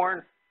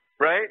popcorn,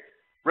 right?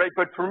 Right,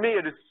 but for me,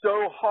 it is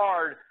so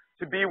hard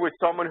to be with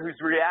someone who's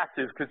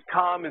reactive because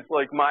calm is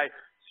like my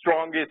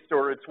strongest,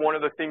 or it's one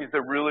of the things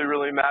that really,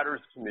 really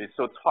matters to me,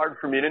 so it's hard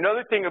for me. And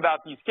another thing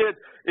about these kids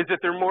is that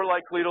they're more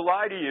likely to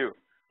lie to you,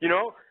 you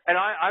know? And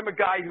I'm a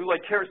guy who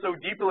like cares so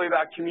deeply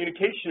about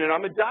communication, and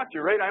I'm a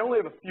doctor, right? I only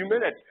have a few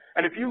minutes,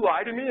 and if you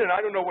lie to me and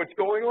I don't know what's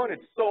going on,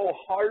 it's so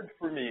hard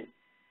for me.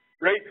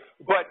 Right?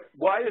 But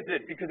why is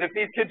it? Because if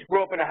these kids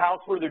grow up in a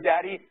house where their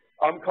daddy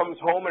comes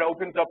home and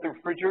opens up the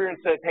refrigerator and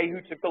says, hey, who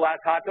took the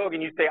last hot dog?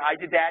 And you say, I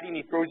did, Daddy, and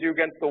he throws you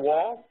against the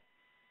wall,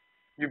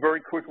 you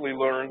very quickly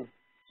learn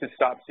to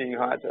stop seeing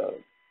hot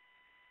dogs.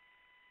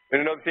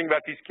 And another thing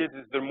about these kids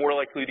is they're more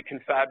likely to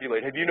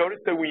confabulate. Have you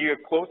noticed that when you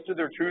get close to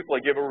their truth,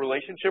 like you have a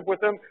relationship with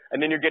them, and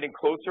then you're getting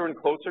closer and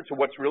closer to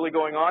what's really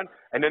going on,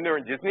 and then they're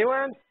in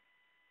Disneyland?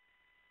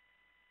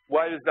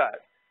 Why is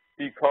that?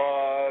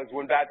 Because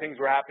when bad things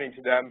were happening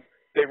to them,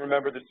 they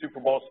remember the Super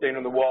Bowl stain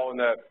on the wall and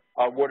the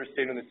water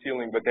stain on the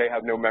ceiling, but they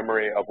have no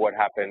memory of what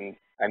happened,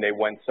 and they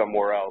went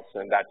somewhere else,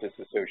 and that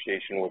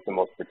disassociation was the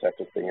most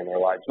protective thing in their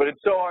lives. But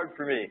it's so hard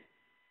for me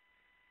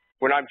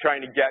when I'm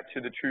trying to get to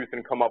the truth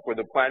and come up with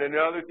a plan. And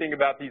another thing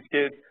about these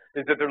kids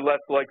is that they're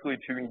less likely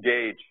to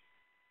engage,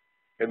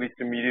 at least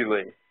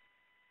immediately.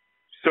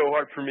 So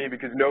hard for me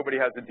because nobody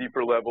has a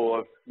deeper level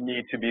of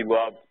need to be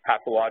loved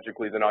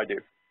pathologically than I do.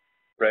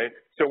 Right?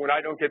 So when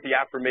I don't get the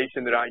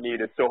affirmation that I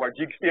need, it's so hard.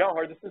 Do you see how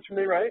hard this is for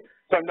me, right?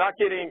 So I'm not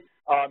getting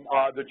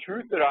the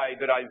truth that I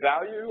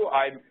value.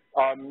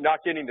 I'm not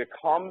getting the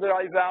calm that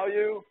I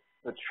value,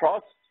 the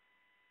trust.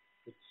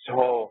 It's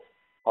so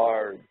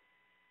hard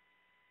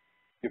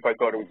if I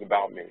thought it was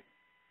about me.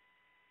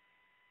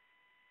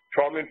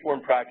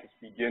 Trauma-informed practice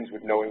begins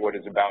with knowing what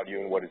is about you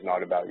and what is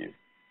not about you.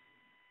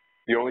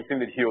 The only thing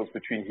that heals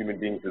between human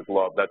beings is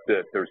love. That's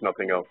it. There's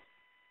nothing else.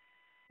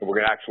 And we're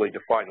going to actually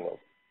define love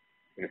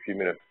in a few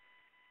minutes.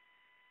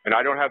 And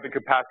I don't have the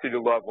capacity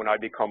to love when I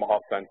become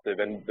offensive.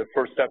 And the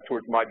first step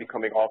towards my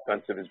becoming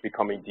offensive is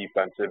becoming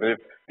defensive. And if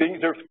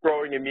things are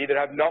throwing at me that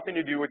have nothing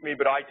to do with me,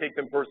 but I take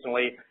them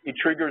personally, it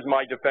triggers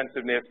my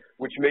defensiveness,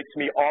 which makes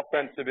me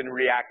offensive and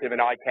reactive, and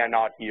I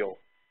cannot heal.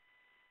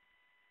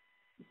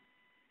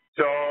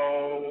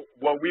 So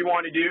what we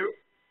want to do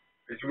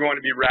is we want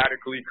to be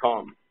radically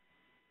calm,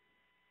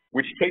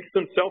 which takes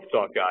some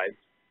self-talk, guys.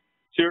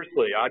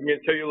 Seriously, I'm going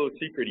to tell you a little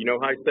secret. You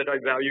know how I said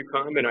I value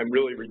calm, and I'm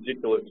really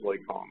ridiculously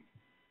calm.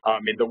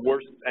 In the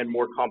worse and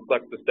more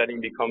complex the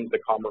setting becomes, the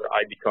calmer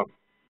I become.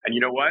 And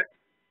you know what?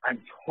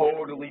 I'm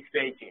totally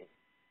faking.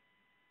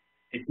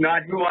 It's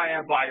not who I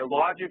am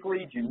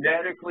biologically,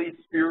 genetically,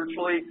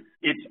 spiritually.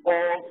 It's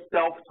all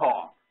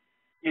self-talk.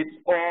 It's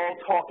all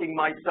talking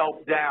myself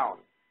down,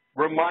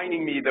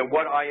 reminding me that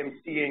what I am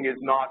seeing is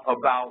not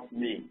about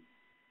me,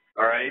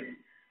 all right?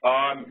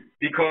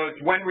 Because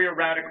when we are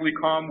radically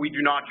calm, we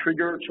do not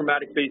trigger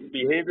traumatic-based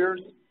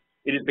behaviors.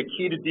 It is the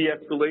key to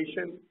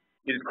de-escalation.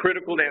 It is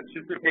critical to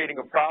anticipating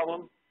a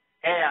problem,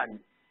 and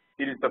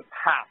it is the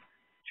path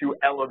to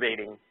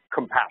elevating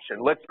compassion.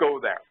 Let's go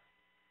there.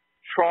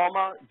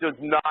 Trauma does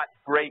not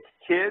break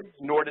kids,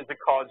 nor does it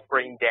cause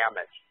brain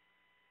damage.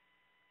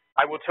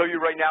 I will tell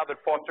you right now that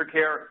foster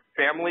care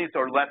families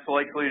are less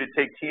likely to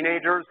take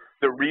teenagers.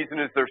 The reason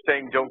is they're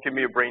saying, don't give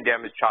me a brain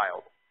damaged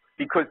child,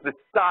 because the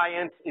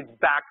science is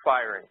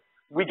backfiring.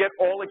 We get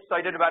all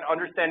excited about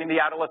understanding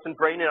the adolescent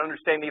brain and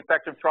understanding the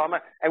effect of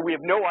trauma, and we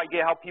have no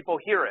idea how people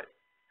hear it.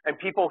 And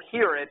people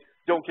hear it,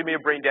 don't give me a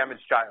brain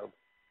damaged child.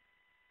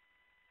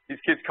 These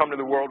kids come to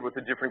the world with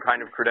a different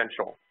kind of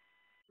credential,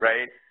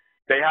 right?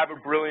 They have a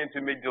brilliant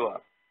amygdala.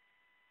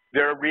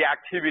 Their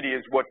reactivity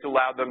is what's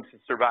allowed them to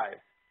survive.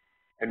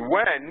 And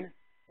when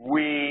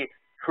we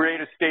create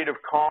a state of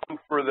calm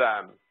for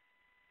them,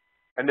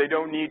 and they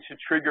don't need to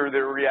trigger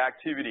their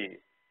reactivity,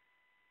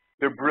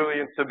 the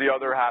brilliance of the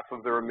other half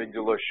of their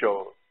amygdala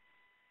shows,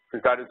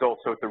 because that is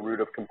also at the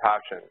root of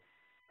compassion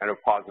and of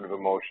positive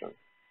emotion.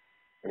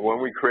 And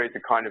when we create the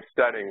kind of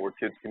setting where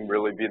kids can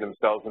really be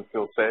themselves and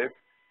feel safe,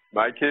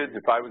 my kids,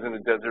 if I was in a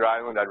desert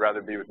island, I'd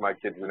rather be with my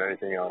kids than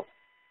anything else.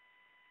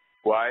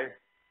 Why?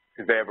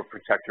 Because they have a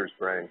protector's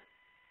brain.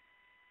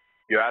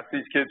 You ask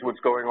these kids what's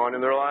going on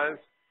in their lives,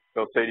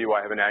 they'll say to you,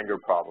 I have an anger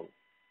problem.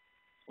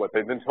 It's what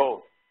they've been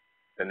told.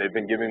 And they've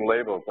been given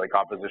labels like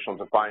oppositional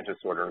defiance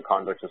disorder and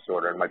conduct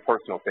disorder, and my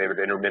personal favorite,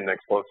 intermittent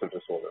explosive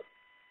disorder.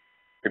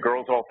 The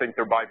girls all think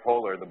they're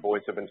bipolar. The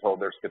boys have been told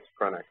they're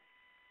schizophrenic,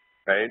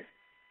 right?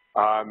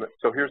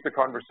 So here's the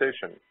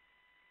conversation.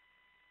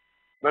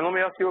 Then let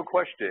me ask you a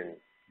question.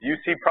 Do you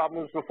see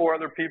problems before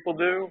other people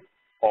do?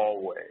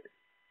 Always.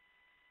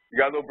 You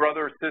got a little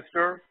brother or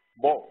sister?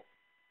 Both.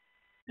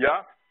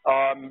 Yeah?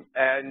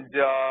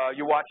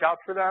 You watch out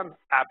for them?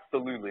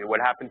 Absolutely. What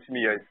happened to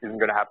me isn't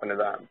going to happen to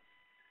them.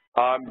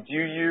 Do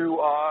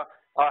you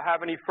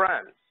have any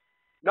friends?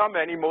 Not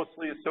many,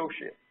 mostly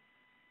associates,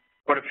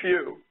 but a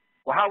few.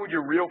 Well, how would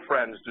your real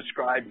friends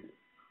describe you?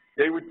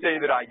 They would say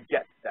that I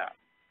get that.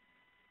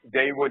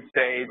 They would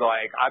say,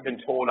 like, I've been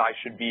told I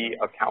should be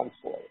a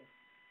counselor.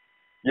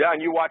 Yeah,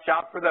 and you watch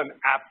out for them?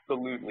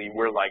 Absolutely.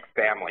 We're like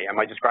family. Am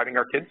I describing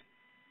our kids?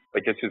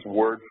 Like, this is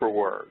word for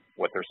word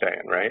what they're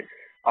saying, right?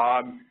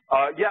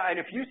 Yeah, and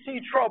if you see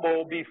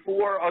trouble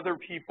before other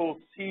people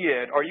see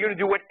it, are you going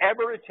to do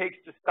whatever it takes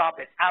to stop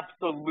it?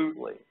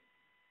 Absolutely.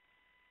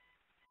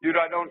 Dude,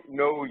 I don't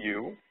know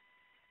you,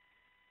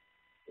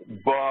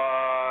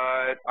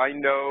 but I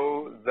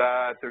know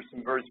that there's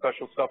some very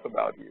special stuff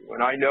about you.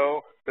 And I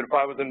know that if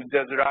I was in a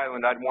desert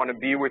island, I'd want to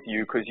be with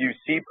you because you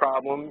see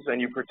problems and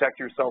you protect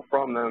yourself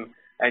from them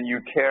and you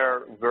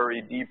care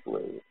very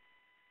deeply.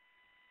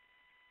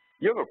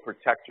 You have a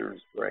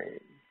protector's brain.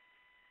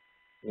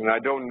 And I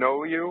don't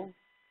know you,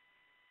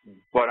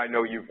 but I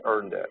know you've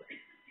earned it.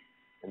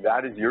 And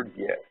that is your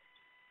gift.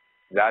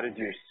 That is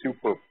your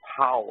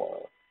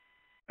superpower.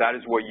 That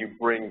is what you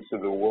bring to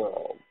the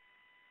world.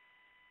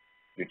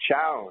 Your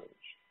challenge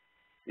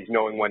is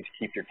knowing when to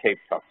keep your cape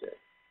tucked in,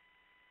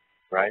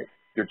 right?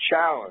 Your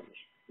challenge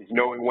is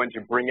knowing when to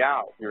bring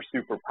out your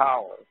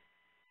superpower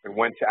and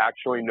when to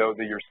actually know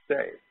that you're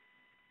safe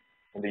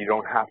and that you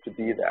don't have to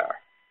be there.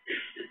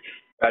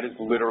 That is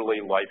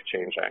literally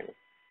life-changing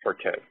for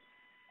kids.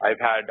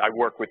 I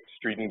work with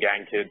street and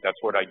gang kids. That's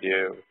what I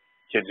do.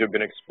 Kids who have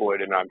been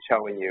exploited, and I'm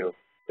telling you,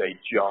 they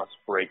just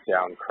break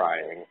down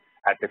crying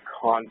at the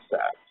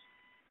concept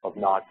of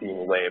not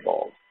being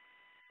labeled,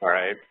 all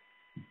right?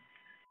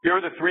 Here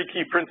are the three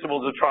key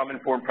principles of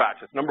trauma-informed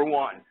practice. Number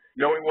one,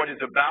 knowing what is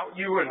about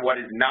you and what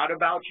is not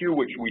about you,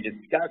 which we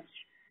discussed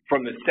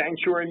from the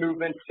sanctuary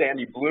movement,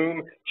 Sandy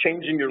Bloom,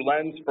 changing your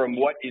lens from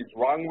what is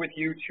wrong with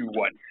you to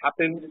what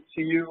happened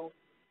to you.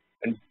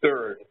 And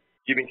third,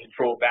 giving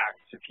control back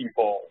to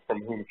people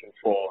from whom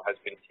control has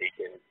been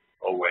taken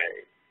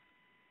away.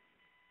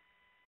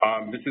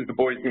 This is the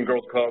Boys and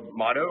Girls Club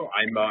motto.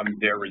 I'm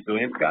their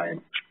resilience guy.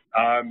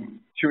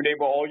 To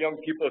enable all young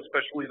people,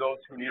 especially those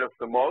who need us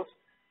the most,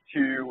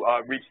 to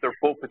reach their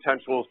full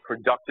potential as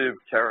productive,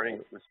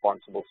 caring,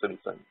 responsible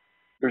citizens.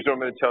 Here's what I'm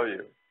going to tell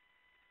you.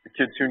 The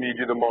kids who need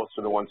you the most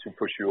are the ones who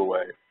push you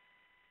away.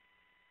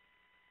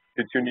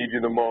 Kids who need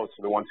you the most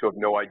are the ones who have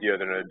no idea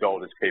that an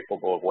adult is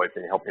capable of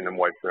helping them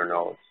wipe their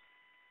nose.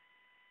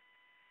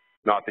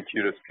 Not the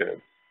cutest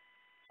kids.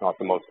 It's not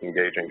the most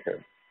engaging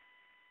kids.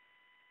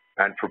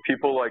 And for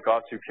people like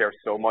us who care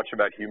so much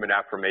about human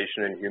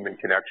affirmation and human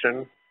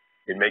connection,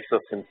 it makes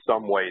us in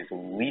some ways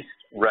least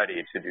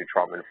ready to do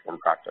trauma-informed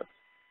practice.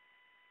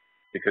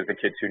 Because the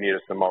kids who need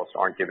us the most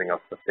aren't giving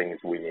us the things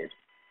we need.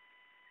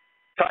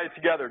 Tie it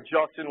together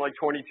just in like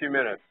 22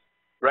 minutes,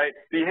 right?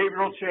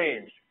 Behavioral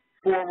change,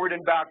 forward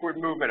and backward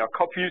movement. A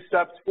few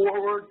steps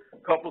forward,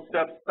 a couple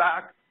steps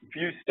back, a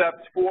few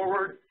steps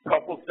forward, a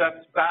couple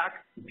steps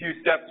back, a few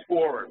steps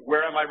forward.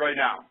 Where am I right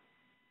now?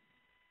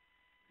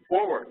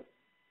 Forward.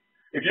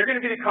 If you're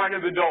going to be the kind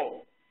of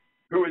adult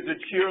who is a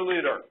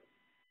cheerleader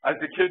as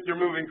the kids are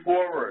moving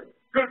forward,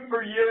 good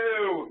for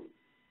you.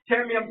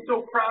 Tammy, I'm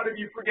so proud of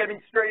you for getting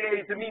straight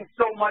A's. It means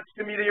so much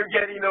to me that you're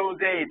getting those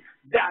A's.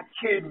 That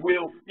kid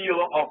will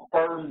feel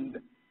affirmed.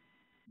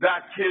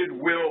 That kid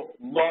will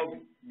love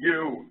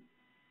you.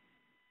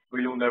 But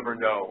you'll never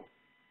know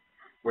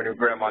when her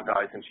grandma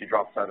dies and she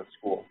drops out of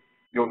school.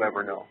 You'll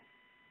never know.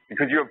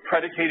 Because you have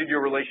predicated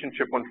your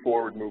relationship on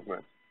forward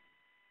movement.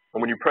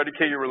 And when you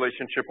predicate your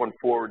relationship on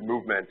forward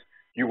movement,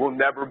 you will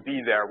never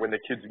be there when the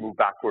kids move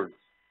backwards.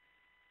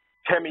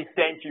 Tammy,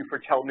 thank you for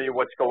telling me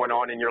what's going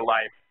on in your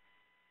life.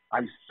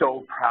 I'm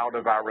so proud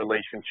of our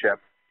relationship.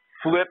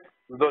 Flip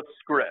the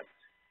script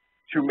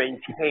to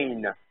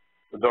maintain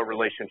the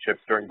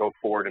relationships during both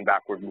forward and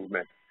backward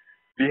movement.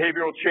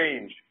 Behavioral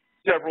change,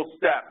 several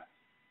steps.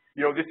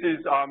 You know, this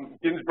is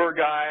Ginsberg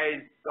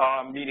guys,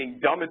 meaning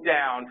dumb it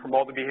down from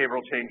all the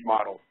behavioral change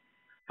models.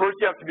 First,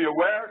 you have to be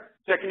aware.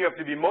 Second, you have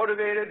to be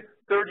motivated.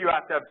 Third, you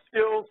have to have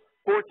skills.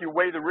 Fourth, you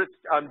weigh the risks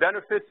and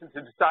benefits and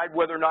to decide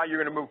whether or not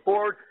you're going to move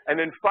forward. And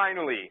then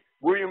finally,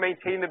 will you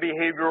maintain the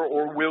behavior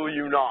or will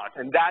you not?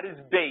 And that is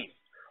based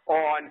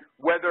on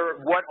what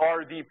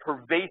are the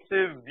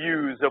pervasive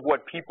views of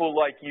what people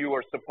like you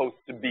are supposed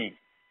to be.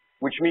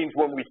 Which means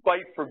when we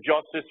fight for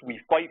justice, we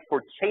fight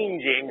for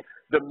changing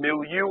the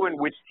milieu in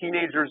which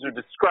teenagers are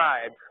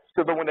described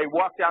so that when they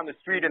walk down the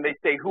street and they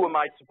say, who am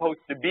I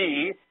supposed to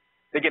be,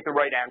 they get the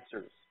right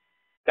answers.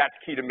 That's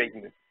key to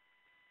making it.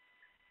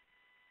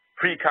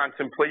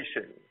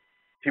 Pre-contemplation.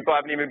 People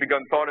haven't even begun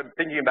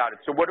thinking about it.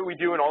 So what do we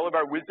do in all of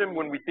our wisdom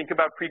when we think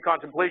about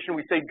pre-contemplation?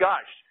 We say,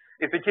 gosh,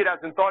 if the kid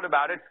hasn't thought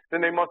about it,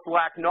 then they must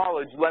lack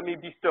knowledge. Let me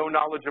bestow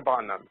knowledge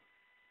upon them.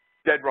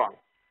 Dead wrong.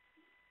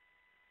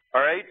 All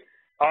right?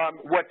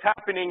 What's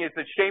happening is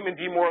that shame and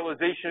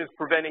demoralization is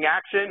preventing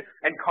action,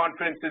 and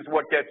confidence is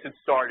what gets it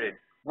started.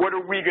 What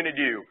are we going to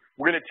do?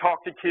 We're going to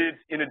talk to kids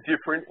in a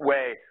different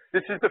way.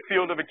 This is the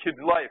field of a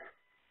kid's life.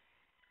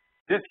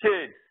 This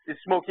kid is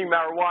smoking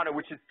marijuana,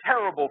 which is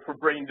terrible for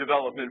brain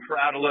development for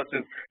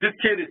adolescents. This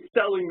kid is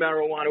selling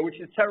marijuana,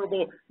 which is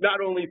terrible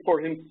not only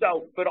for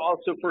himself, but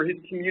also for his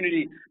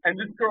community. And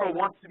this girl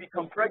wants to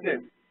become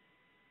pregnant.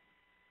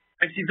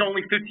 And she's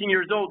only 15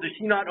 years old. Does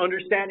she not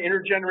understand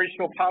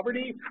intergenerational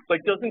poverty?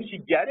 Like, doesn't she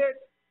get it?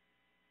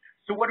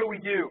 So what do?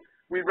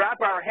 We wrap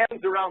our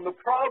hands around the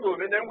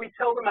problem, and then we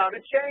tell them how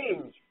to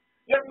change.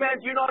 Young man,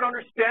 do you not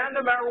understand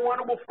that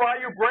marijuana will fry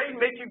your brain,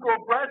 make you grow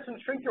breasts, and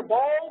shrink your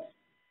balls?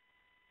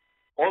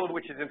 All of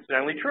which is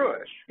incidentally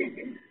true-ish.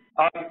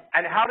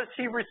 And how does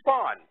she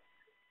respond?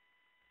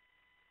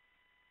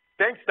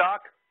 Thanks,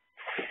 Doc.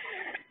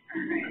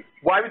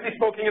 Why was he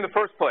smoking in the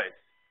first place?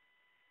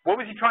 What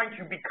was he trying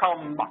to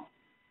become?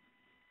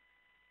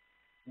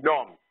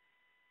 Numb.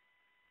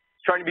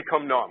 He's trying to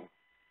become numb.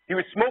 He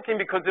was smoking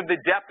because of the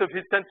depth of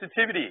his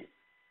sensitivity.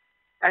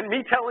 And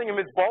me telling him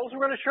his balls were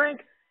going to shrink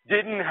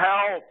didn't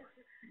help.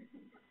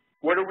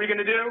 What are we going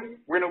to do?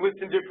 We're going to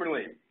listen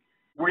differently.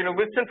 We're going to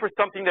listen for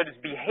something that is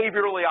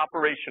behaviorally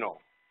operational,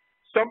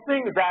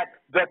 something that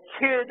the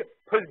kid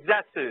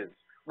possesses.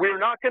 We're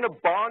not going to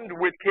bond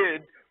with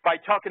kids by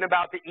talking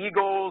about the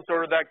Eagles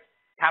or the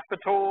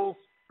Capitals,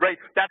 right?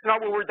 That's not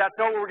what we're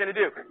going to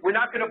do. We're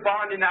not going to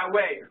bond in that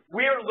way.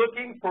 We are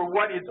looking for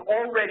what is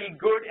already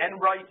good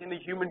and right in the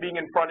human being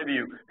in front of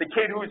you, the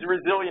kid who is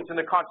resilient in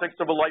the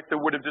context of a life that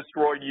would have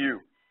destroyed you,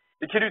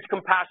 the kid who's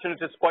compassionate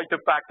despite the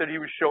fact that he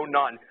was shown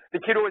none, the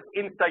kid who has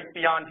insight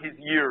beyond his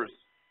years.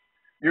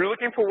 You're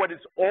looking for what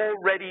is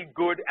already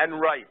good and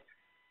right.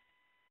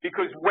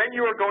 Because when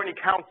you are going to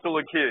counsel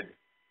a kid,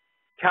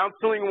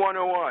 counseling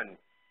 101,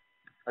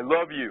 I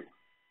love you.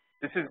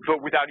 This is,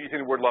 but without using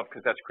the word love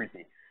because that's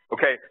creepy.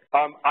 Okay,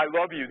 I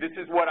love you. This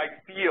is what I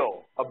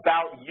feel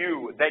about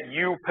you, that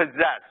you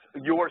possess,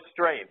 your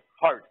strength,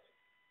 heart,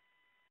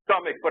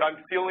 stomach, but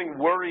I'm feeling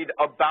worried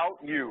about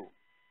you.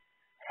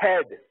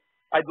 Head.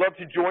 I'd love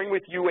to join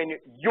with you in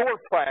your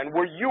plan,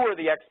 where you are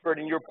the expert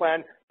in your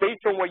plan,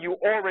 based on what you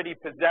already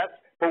possess,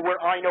 but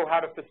where I know how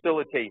to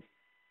facilitate.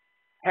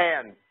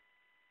 Hand.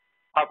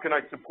 How can I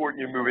support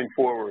you moving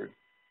forward?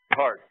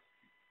 Heart,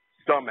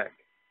 stomach,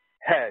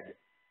 head,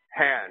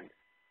 hand.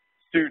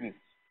 Students,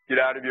 get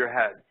out of your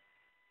head.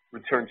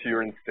 Return to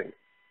your instinct.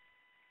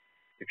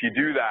 If you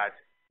do that,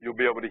 you'll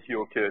be able to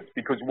heal kids.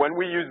 Because when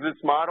we use this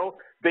model,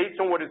 based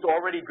on what is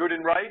already good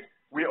and right,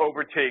 we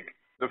overtake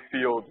the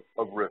field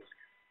of risk.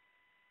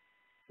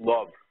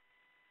 Love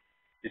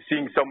is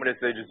seeing someone as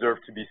they deserve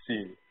to be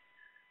seen,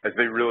 as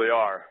they really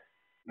are,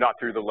 not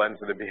through the lens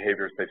of the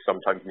behaviors they've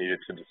sometimes needed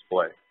to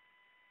display.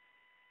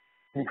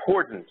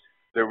 Important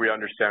that we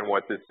understand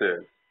what this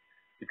is,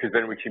 because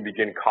then we can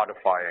begin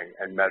codifying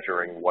and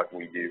measuring what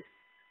we do.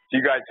 So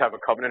you guys have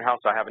a covenant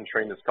house. I haven't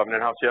trained this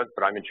covenant house yet,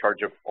 but I'm in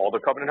charge of all the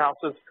covenant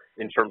houses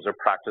in terms of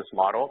practice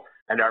model,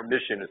 and our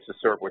mission is to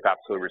serve with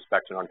absolute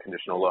respect and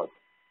unconditional love.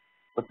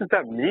 What does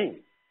that mean?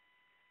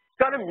 It's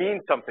got to mean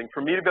something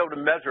for me to be able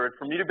to measure it,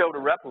 for me to be able to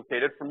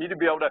replicate it, for me to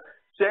be able to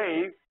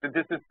say that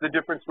this is the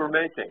difference we're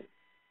making.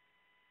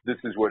 This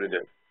is what it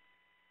is.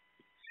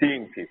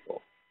 Seeing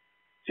people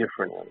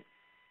differently,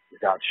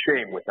 without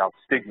shame, without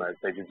stigma, as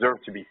they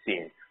deserve to be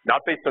seen.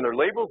 Not based on their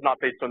labels, not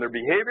based on their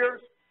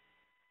behaviors.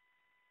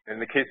 In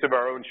the case of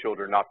our own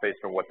children, not based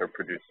on what they're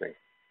producing.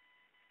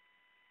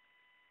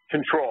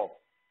 Control.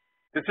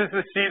 This is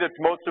the C that's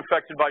most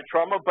affected by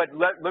trauma, but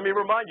let me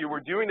remind you,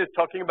 we're doing this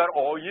talking about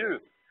all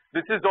youth.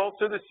 This is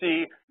also the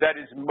C that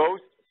is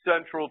most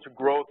central to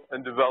growth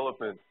and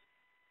development.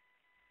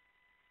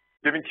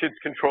 Giving kids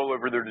control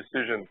over their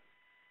decisions.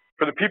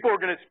 For the people who are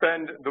going to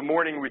spend the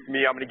morning with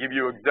me, I'm going to give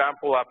you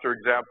example after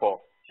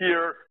example.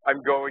 Here,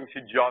 I'm going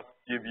to just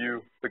give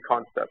you the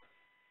concept.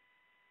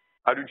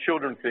 How do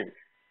children think?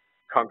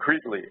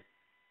 Concretely.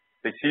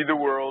 They see the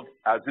world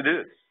as it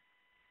is.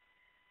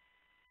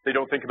 They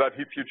don't think about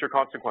future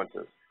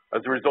consequences.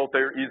 As a result, they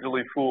are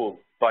easily fooled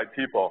by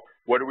people.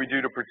 What do we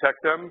do to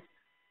protect them?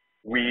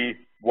 We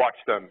watch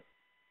them.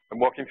 I'm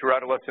walking through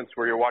adolescence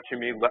where you're watching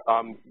me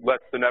less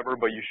than ever,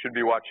 but you should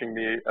be watching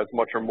me as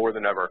much or more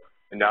than ever.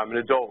 And now I'm an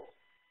adult.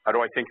 How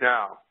do I think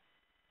now?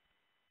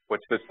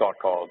 What's this thought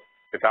called?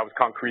 If that was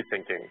concrete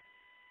thinking.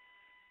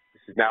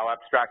 This is now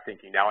abstract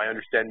thinking. Now I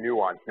understand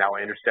nuance. Now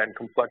I understand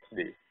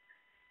complexity.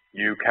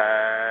 You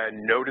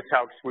can notice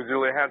how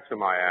exquisitely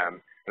handsome I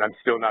am, and I'm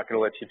still not going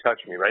to let you touch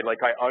me, right? Like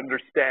I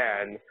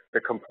understand the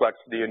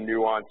complexity and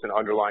nuance and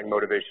underlying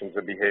motivations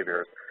of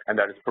behaviors, and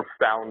that is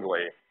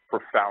profoundly,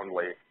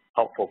 profoundly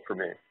helpful for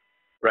me,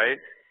 right?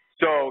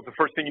 So the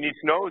first thing you need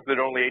to know is that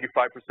only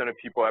 85% of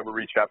people ever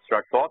reach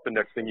abstract thought. The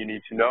next thing you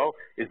need to know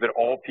is that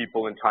all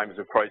people in times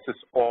of crisis,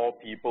 all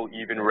people,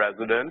 even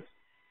residents,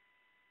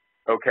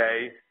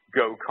 okay,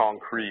 go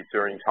concrete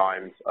during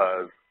times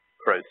of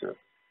crisis,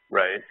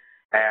 right?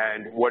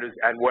 And what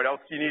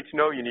else do you need to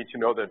know? You need to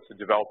know that it's a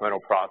developmental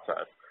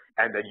process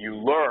and that you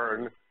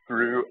learn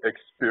through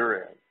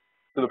experience.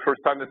 So the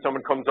first time that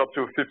someone comes up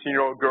to a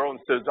 15-year-old girl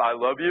and says, I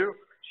love you,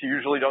 she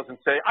usually doesn't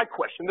say, I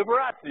question the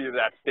veracity of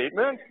that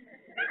statement,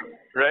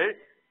 right?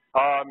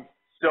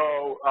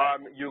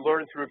 You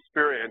learn through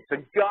experience.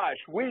 And gosh,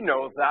 we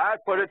know that,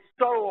 but it's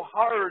so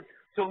hard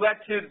to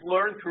let kids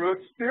learn through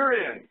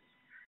experience.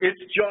 It's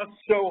just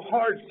so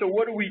hard. So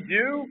what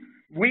do?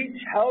 We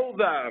tell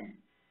them.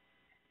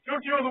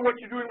 Don't you know that what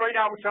you're doing right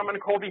now, which I'm going to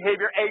call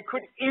behavior A,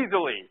 could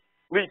easily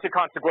lead to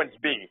consequence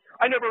B?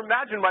 I never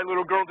imagined my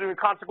little girl doing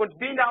consequence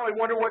B. Now I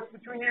wonder what's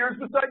between the ears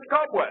besides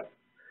cobwebs.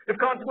 If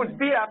consequence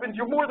B happens,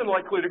 you're more than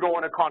likely to go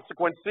on a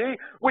consequence C,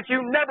 which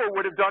you never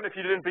would have done if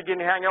you didn't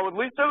begin to hang out with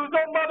Lisa, whose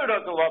own mother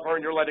doesn't love her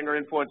and you're letting her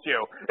influence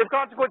you. If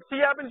consequence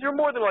C happens, you're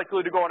more than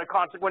likely to go on a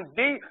consequence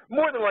D,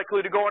 more than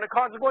likely to go on a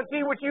consequence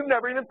E, which you've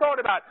never even thought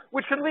about,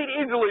 which could lead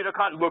easily to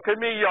look at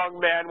me, young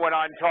man, when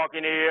I'm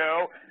talking to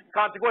you.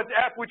 Consequence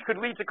F, which could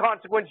lead to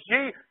consequence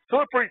G,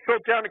 slippery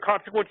slope down to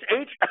consequence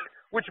H,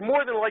 which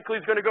more than likely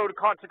is going to go to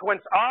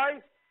consequence I.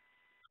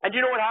 And you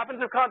know what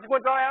happens if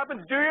consequence I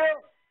happens, do you?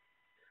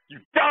 You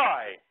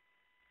die.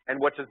 And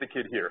what does the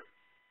kid hear?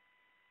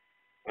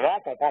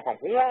 Womp, womp, womp,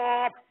 womp,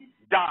 womp,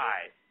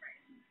 die.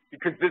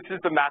 Because this is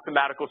the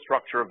mathematical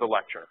structure of the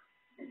lecture.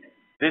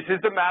 This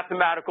is the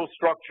mathematical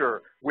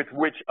structure with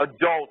which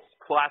adults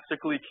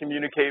classically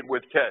communicate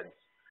with kids.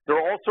 There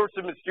are all sorts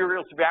of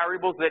mysterious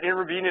variables that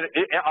intervene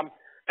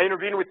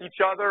with each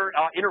other,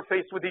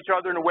 interface with each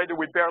other in a way that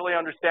we barely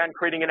understand,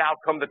 creating an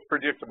outcome that's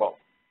predictable,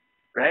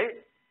 right?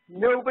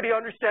 Nobody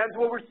understands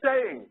what we're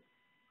saying.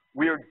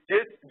 We are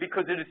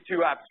because it is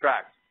too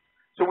abstract.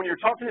 So when you're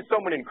talking to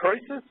someone in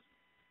crisis,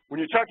 when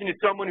you're talking to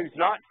someone who's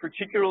not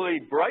particularly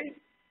bright,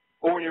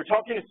 or when you're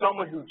talking to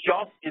someone who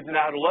just is an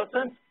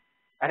adolescent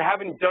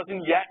and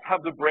doesn't yet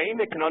have the brain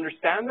that can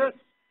understand this,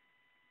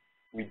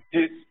 we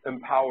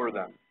disempower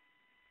them.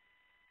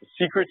 The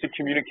secret to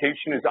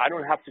communication is I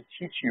don't have to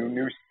teach you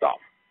new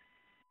stuff.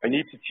 I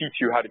need to teach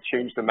you how to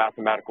change the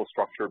mathematical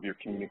structure of your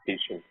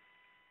communication.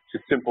 It's a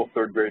simple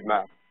third-grade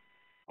math.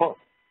 Huh,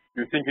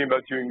 you're thinking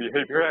about doing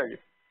behavior A.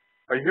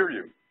 I hear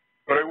you.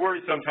 But I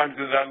worry sometimes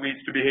that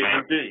leads to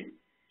behavior B.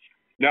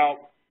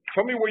 Now,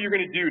 tell me what you're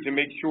going to do to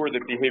make sure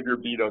that behavior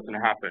B doesn't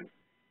happen.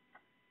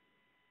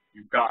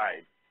 You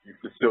guide, you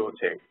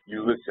facilitate,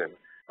 you listen.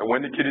 And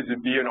when the kid is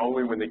at B and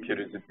only when the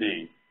kid is at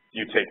B,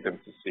 you take them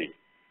to C.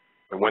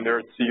 And when they're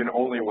at C and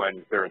only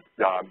when they're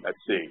at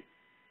C,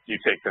 you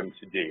take them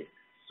to D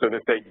so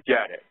that they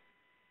get it,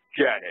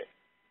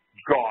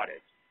 got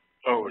it,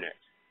 own it.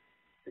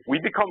 If we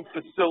become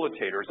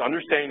facilitators,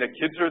 understanding that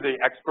kids are the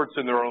experts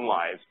in their own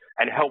lives,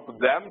 and help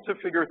them to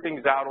figure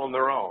things out on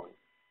their own,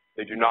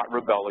 they do not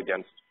rebel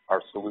against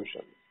our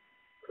solutions,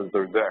 because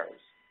they're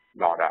theirs,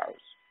 not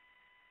ours.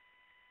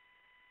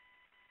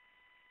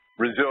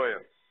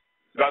 Resilience.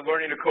 It's about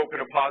learning to cope in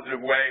a positive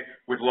way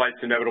with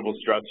life's inevitable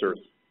stressors.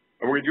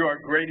 And we do our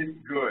greatest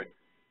good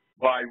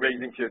by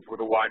raising kids with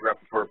a wide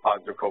repertoire of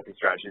positive coping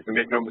strategies. And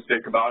make no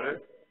mistake about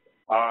it,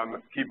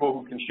 people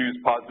who can choose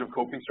positive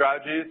coping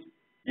strategies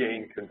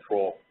gain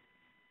control.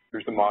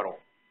 Here's the model.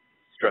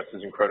 Stress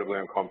is incredibly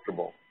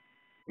uncomfortable.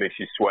 It makes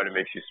you sweat, it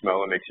makes you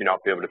smell, it makes you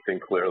not be able to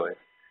think clearly.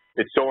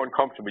 It's so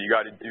uncomfortable, you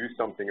got to do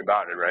something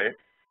about it, right?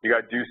 You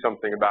got to do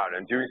something about it.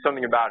 And doing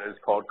something about it is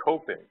called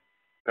coping.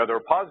 Now, there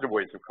are positive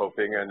ways of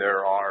coping and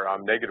there are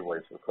negative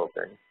ways of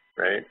coping,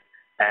 right?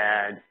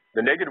 And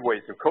the negative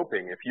ways of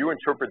coping, if you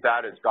interpret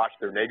that as, gosh,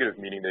 they're negative,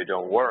 meaning they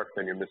don't work,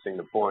 then you're missing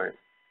the point.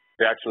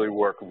 They actually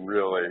work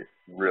really,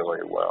 really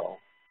well.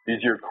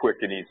 These are quick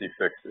and easy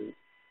fixes.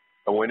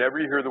 And whenever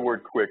you hear the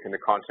word quick in the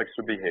context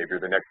of behavior,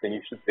 the next thing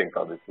you should think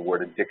of is the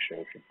word addiction.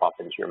 It should pop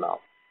into your mouth.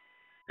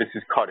 This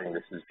is cutting,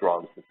 this is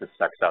drugs, this is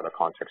sex out of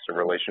context of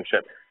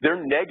relationship.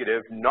 They're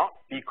negative not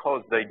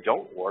because they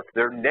don't work,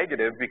 they're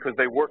negative because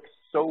they work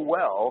so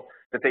well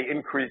that they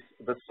increase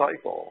the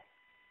cycle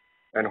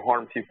and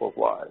harm people's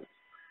lives.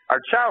 Our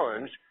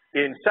challenge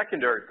in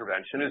secondary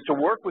prevention is to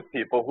work with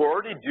people who are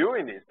already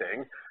doing these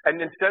things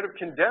and instead of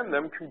condemn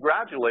them,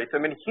 congratulate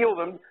them and heal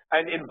them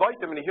and invite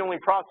them in a healing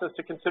process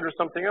to consider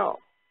something else.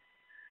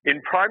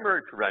 In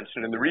primary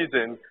prevention, and the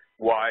reason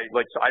why,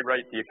 so I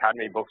write the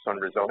Academy books on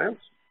resilience,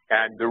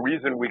 and the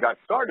reason we got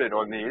started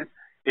on these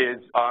is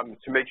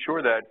to make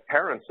sure that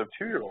parents of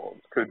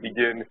 2-year-olds could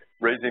begin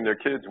raising their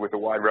kids with a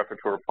wide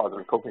repertoire of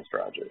positive coping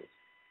strategies,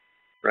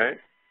 right?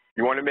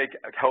 You want to make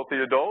healthy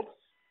adults?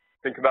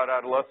 Think about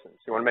adolescents.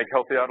 You want to make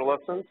healthy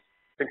adolescents?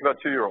 Think about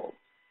 2-year-olds,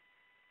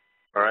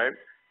 all right?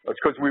 That's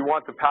because we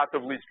want the path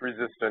of least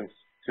resistance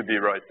to be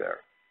right there.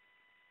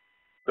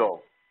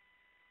 So,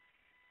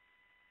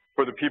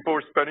 for the people who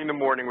are spending the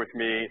morning with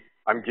me,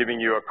 I'm giving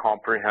you a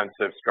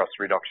comprehensive stress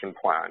reduction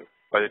plan.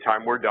 By the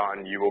time we're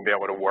done, you will be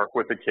able to work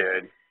with the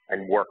kid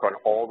and work on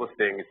all the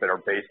things that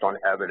are based on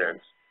evidence.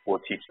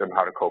 We'll teach them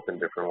how to cope in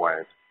different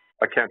ways.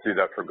 I can't do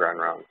that for grand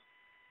rounds.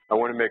 I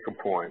want to make a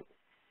point.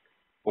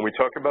 When we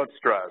talk about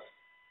stress,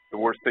 the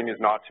worst thing is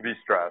not to be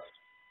stressed,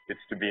 it's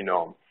to be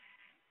numb.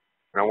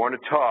 And I want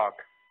to talk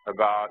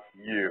about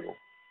you,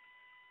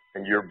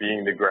 and you're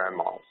being the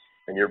grandmas,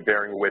 and you're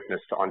bearing witness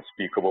to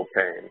unspeakable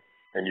pain,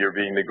 and you're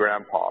being the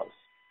grandpas.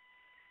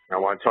 And I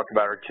want to talk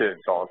about our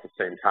kids all at the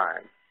same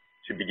time,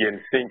 to begin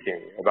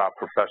thinking about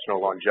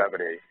professional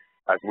longevity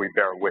as we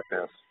bear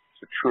witness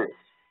to truth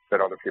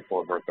that other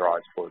people have averted their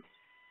eyes towards.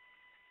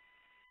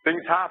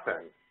 Things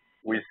happen,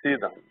 we see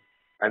them,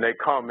 and they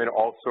come in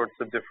all sorts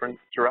of different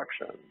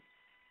directions.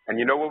 And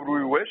you know what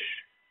we wish?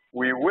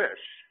 We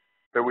wish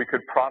that we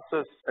could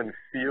process and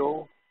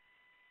feel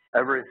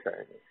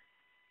everything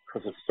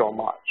because of so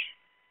much,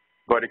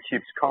 but it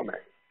keeps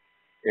coming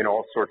in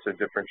all sorts of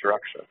different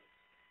directions.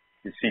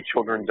 You see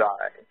children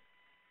die.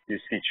 You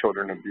see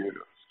children abused.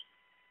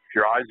 If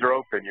your eyes are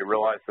open, you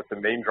realize that the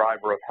main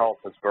driver of health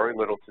has very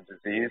little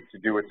to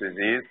do with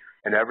disease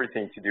and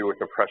everything to do with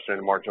oppression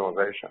and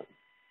marginalization.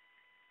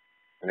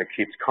 And it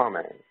keeps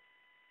coming.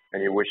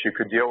 And you wish you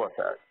could deal with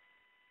it,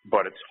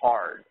 but it's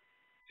hard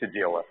to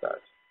deal with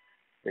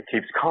it. It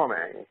keeps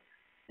coming.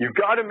 You've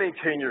got to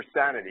maintain your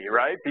sanity,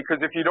 right? Because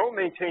if you don't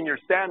maintain your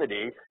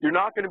sanity, you're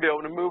not going to be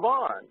able to move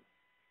on.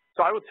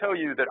 So I will tell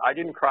you that I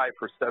didn't cry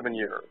for 7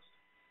 years.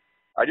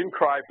 I didn't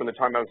cry from the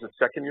time I was a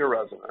second-year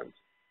resident,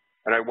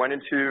 and I went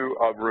into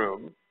a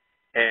room,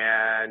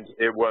 and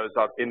it was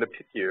up in the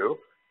PICU,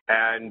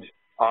 and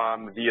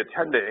the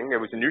attending,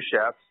 it was a new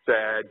chef,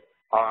 said,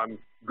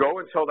 go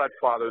and tell that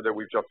father that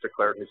we've just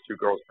declared his 2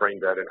 girls brain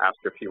dead and ask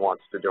if he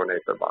wants to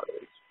donate their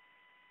bodies.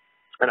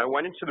 And I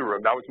went into the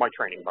room. That was my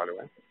training, by the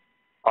way.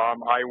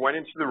 I went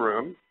into the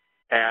room,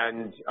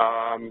 and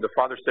the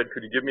father said,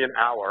 could you give me an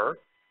hour,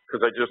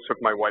 because I just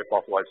took my wife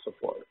off life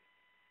support.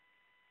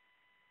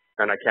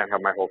 And I can't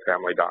have my whole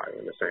family die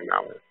in the same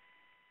hour.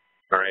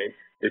 All right?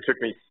 It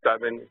took me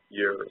 7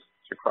 years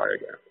to cry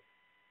again.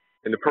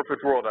 In the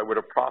perfect world, I would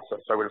have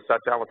processed. I would have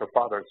sat down with the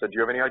father and said, do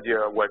you have any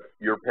idea what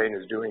your pain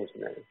is doing to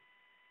me?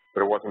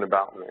 But it wasn't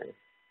about me.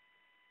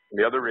 And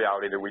the other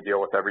reality that we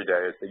deal with every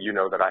day is that you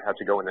know that I had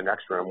to go in the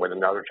next room with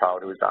another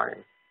child who was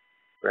dying,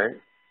 right?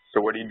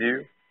 So what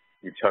do?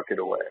 You tuck it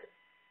away.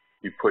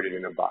 You put it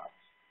in a box.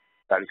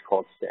 That is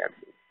called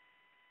sanity,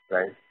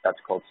 right? That's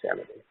called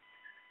sanity.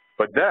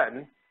 But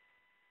then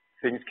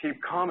things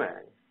keep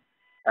coming,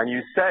 and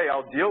you say,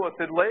 I'll deal with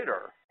it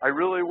later. I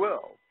really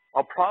will.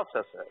 I'll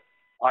process it.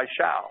 I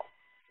shall.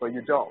 But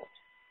you don't,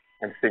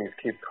 and things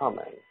keep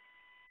coming.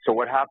 So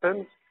what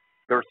happens?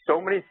 There are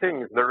so many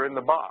things that are in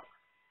the box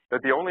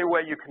that the only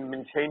way you can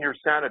maintain your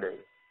sanity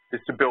is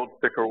to build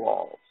thicker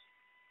walls,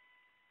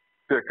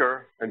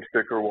 thicker and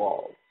thicker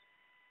walls,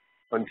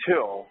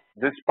 until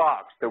this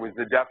box that was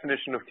the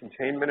definition of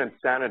containment and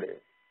sanity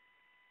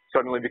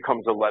suddenly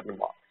becomes a leaden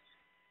box.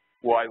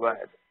 Why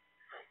lead?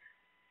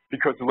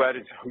 Because lead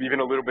is, even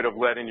a little bit of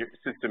lead in your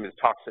system is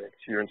toxic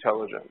to your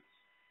intelligence.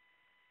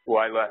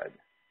 Why lead?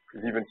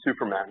 Because even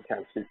Superman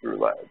can't see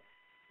through lead.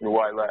 And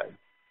why lead?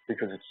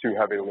 Because it's too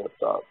heavy to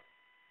lift up.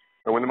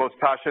 And when the most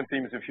passionate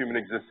themes of human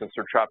existence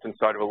are trapped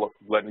inside of a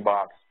leaden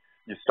box,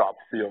 you stop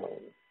feeling.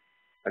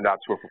 And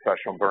that's where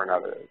professional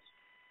burnout is.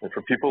 And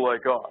for people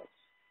like us,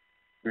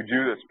 who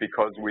do this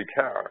because we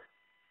care,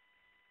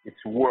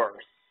 it's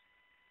worse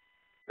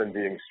than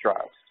being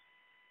stressed.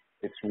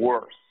 It's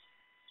worse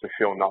to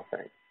feel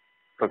nothing,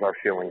 because our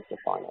feelings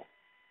define us.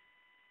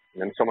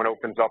 And then someone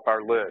opens up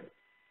our lid,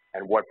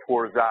 and what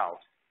pours out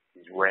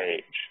is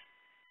rage.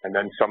 And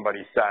then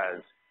somebody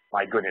says,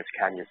 my goodness,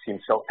 Ken, you seem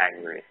so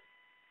angry.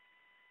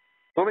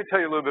 So let me tell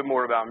you a little bit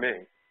more about me.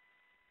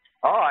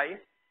 I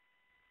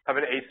have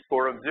an ACE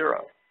score of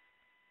 0.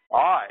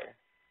 I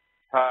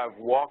have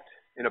walked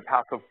in a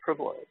path of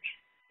privilege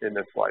in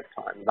this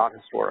lifetime, not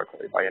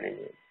historically by any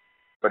means,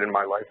 but in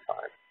my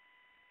lifetime.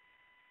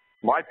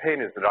 My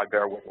pain is that I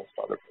bear witness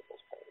to other people's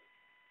pain.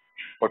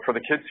 But for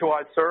the kids who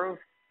I serve,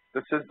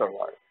 this is their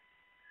life.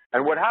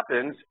 And what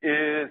happens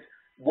is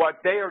what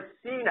they are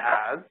seen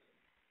as,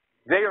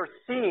 they are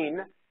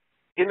seen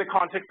in the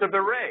context of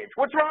their rage.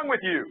 What's wrong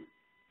with you?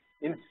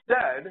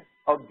 Instead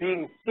of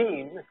being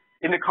seen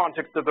in the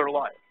context of their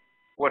life.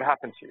 What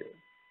happened to you?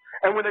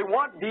 And when they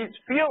want these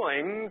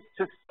feelings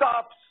to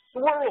stop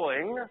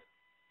swirling,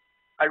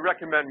 I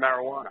recommend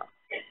marijuana.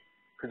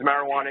 Because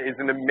marijuana is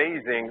an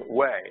amazing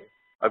way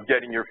of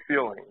getting your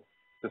feelings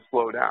to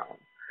slow down.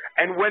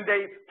 And when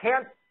they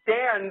can't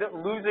stand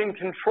losing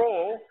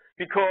control,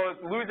 because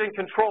losing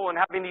control and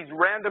having these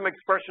random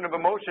expression of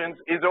emotions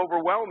is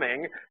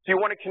overwhelming, so you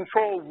want to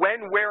control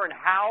when, where, and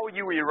how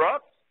you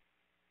erupt,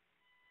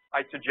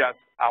 I suggest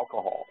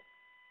alcohol.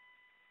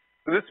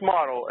 So this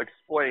model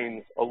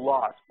explains a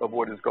lot of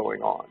what is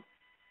going on.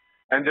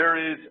 And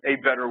there is a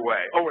better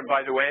way. Oh, and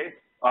by the way,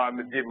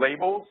 the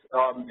labels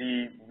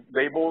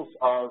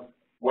of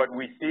what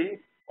we see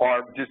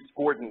are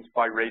discordant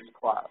by race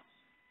class,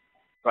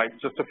 right?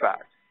 Just a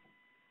fact,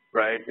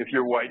 right? If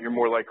you're white, you're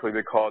more likely to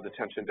be called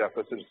attention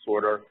deficit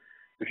disorder.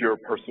 If you're a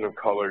person of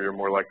color, you're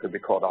more likely to be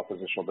called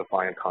oppositional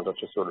defiant conduct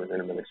disorder and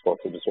intermittent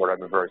explosive disorder. I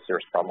have a very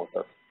serious problem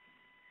with this,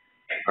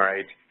 all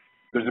right?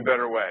 There's a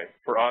better way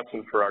for us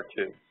and for our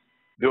kids.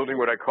 Building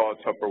what I call a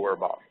Tupperware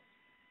box.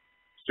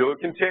 Still a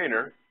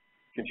container.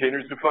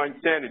 Containers define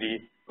sanity,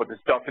 but the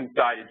stuff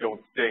inside it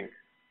don't stink.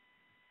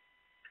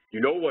 You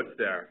know what's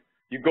there.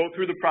 You go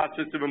through the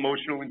process of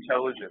emotional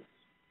intelligence.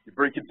 You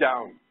break it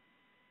down.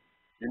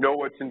 You know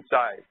what's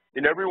inside.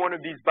 In every one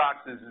of these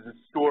boxes is a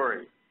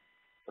story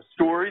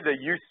that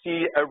you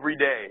see every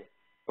day,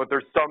 but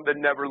there's some that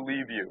never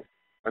leave you.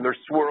 And they're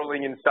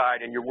swirling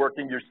inside, and you're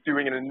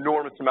doing an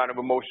enormous amount of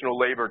emotional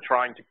labor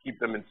trying to keep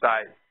them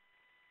inside.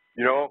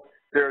 You know,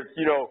 there's,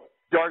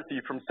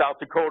 Dorothy from South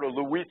Dakota,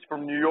 Luis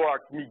from New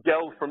York,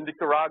 Miguel from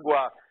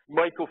Nicaragua,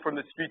 Michael from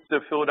the streets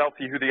of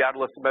Philadelphia, who the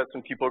adolescent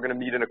medicine people are going to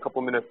meet in a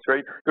couple minutes,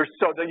 right? There's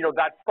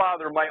that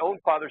father, my own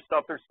father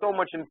stuff, there's so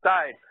much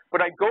inside.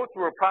 But I go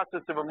through a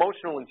process of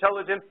emotional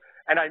intelligence,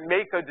 and I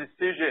make a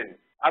decision.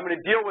 I'm going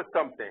to deal with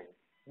something,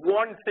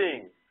 one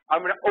thing.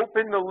 I'm going to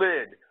open the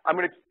lid. I'm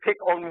going to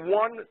pick on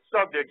one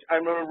subject.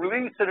 I'm going to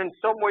release it in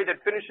some way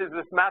that finishes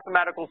this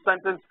mathematical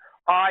sentence.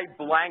 I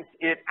blanked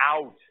it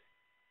out.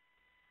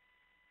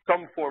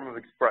 Some form of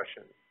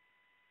expression.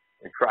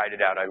 I cried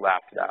it out. I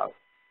laughed it out.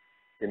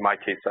 In my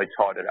case, I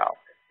taught it out.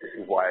 This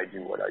is why I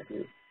do what I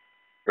do,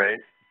 right?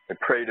 I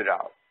prayed it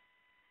out.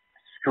 I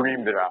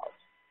screamed it out.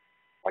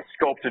 I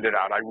sculpted it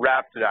out. I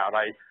rapped it out.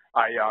 I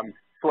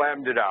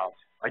slammed it out.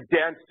 I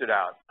danced it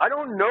out. I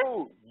don't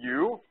know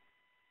you,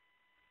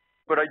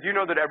 but I do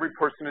know that every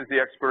person is the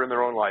expert in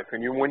their own life.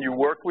 And when you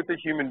work with a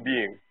human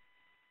being,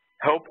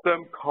 help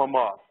them come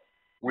up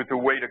with a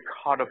way to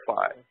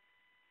codify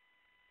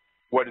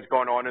what has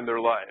gone on in their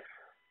life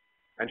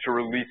and to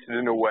release it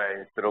in a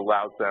way that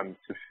allows them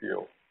to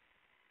feel.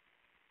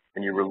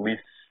 And you release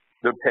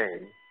the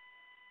pain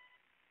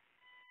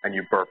and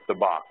you burp the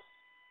box.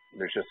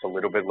 There's just a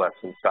little bit less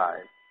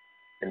inside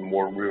and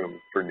more room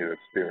for new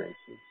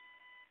experiences.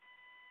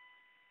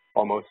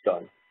 Almost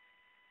done.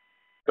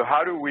 So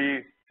how do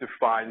we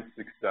define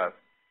success?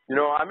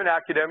 I'm an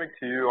academic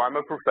too. I'm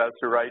a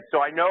professor, right?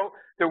 So I know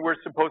that we're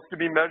supposed to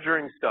be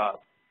measuring stuff.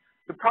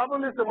 The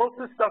problem is that most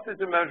of the stuff is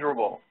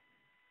immeasurable.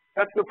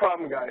 That's the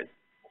problem, guys,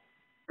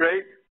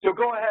 right? So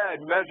go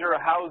ahead, measure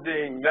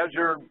housing,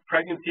 measure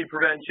pregnancy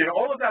prevention,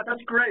 all of that,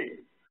 that's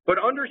great.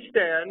 But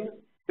understand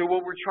that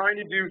what we're trying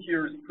to do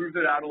here is prove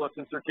that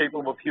adolescents are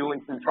capable of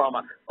healing from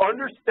trauma.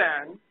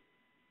 Understand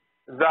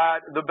that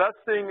the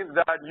best thing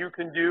that you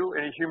can do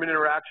in a human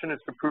interaction is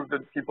to prove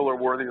that people are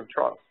worthy of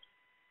trust.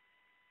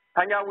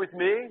 Hang out with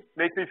me,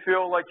 make me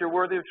feel like you're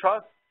worthy of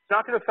trust. It's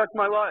not going to affect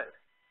my life.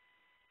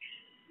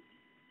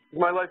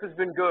 My life has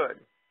been good.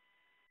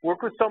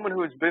 Work with someone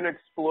who has been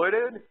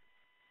exploited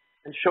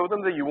and show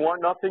them that you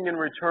want nothing in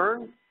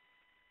return.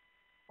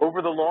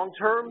 Over the long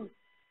term,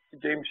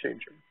 it's a game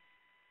changer.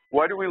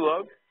 Why do we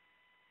love?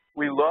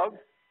 We love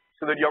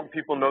so that young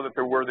people know that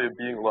they're worthy of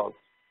being loved.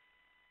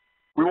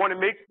 We want to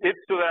make it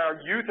so that our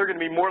youth are going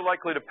to be more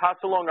likely to pass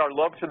along our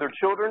love to their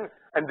children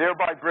and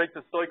thereby break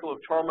the cycle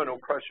of trauma and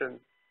oppression.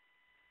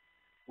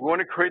 We want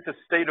to create the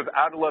state of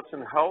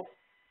adolescent health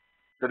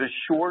that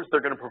assures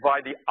they're going to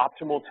provide the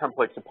optimal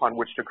templates upon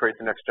which to create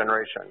the next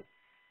generation.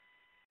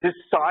 This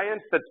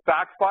science that's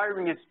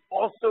backfiring is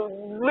also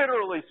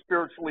literally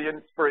spiritually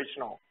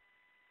inspirational.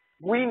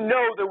 We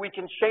know that we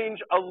can change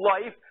a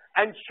life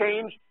and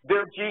change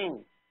their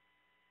genes.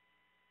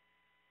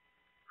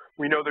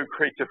 We know they'll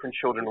create different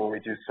children when we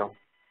do so.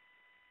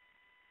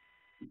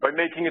 By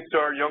making it so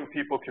our young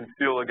people can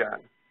feel again.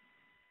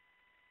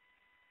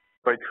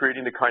 By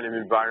creating the kind of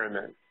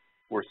environment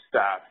where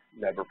staff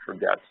never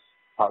forgets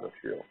how to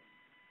feel.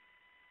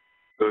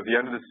 So at the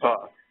end of this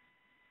talk,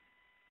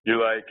 you're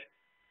like,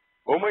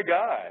 oh my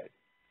God,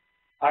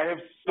 I have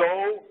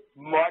so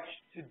much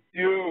to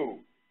do.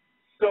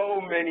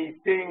 So many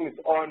things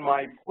on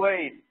my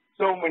plate,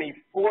 so many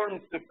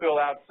forms to fill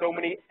out, so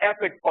many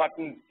epic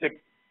buttons to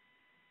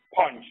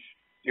punch.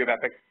 Do you have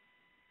epic?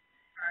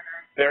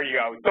 There you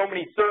go. So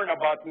many Cerna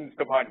buttons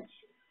to punch.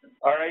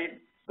 All right?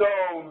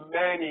 So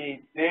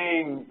many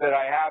things that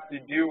I have to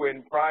do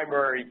in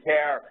primary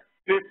care.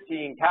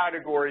 15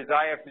 categories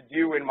I have to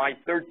do in my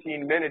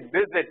 13-minute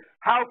visit.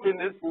 How can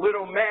this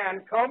little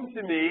man come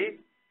to me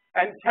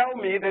and tell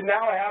me that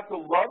now I have to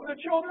love the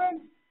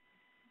children?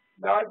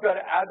 Now I've got to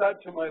add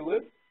that to my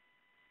list.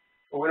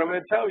 But what I'm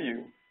going to tell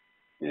you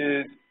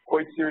is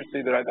quite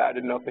seriously that I've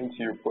added nothing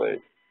to your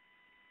plate.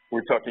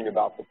 We're talking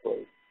about the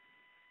plate.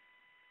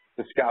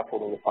 The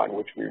scaffolding upon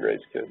which we raise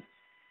kids.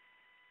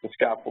 The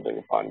scaffolding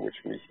upon which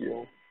we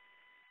heal.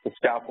 The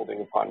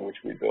scaffolding upon which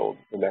we build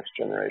the next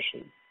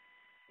generation.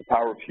 The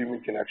power of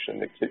human connection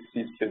that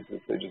sees kids as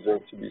they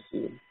deserve to be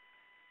seen.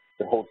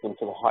 That holds them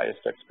to the highest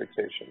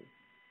expectation.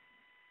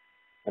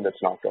 And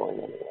that's not going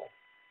anywhere.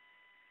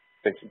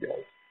 Thank you,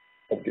 guys.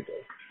 Have a good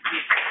day.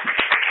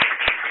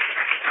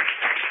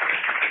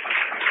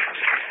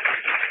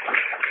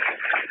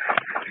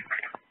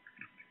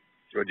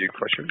 Do you want to do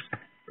questions?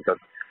 Okay.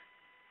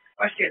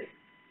 Questions?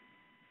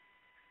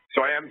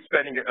 So I am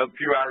spending a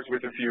few hours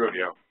with a few of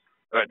you.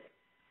 Good.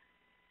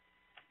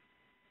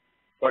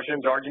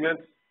 Questions,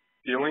 arguments,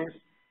 feelings?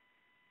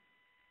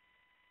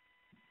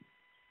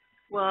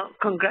 Well,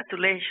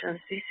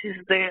 congratulations. This is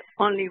the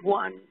only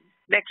one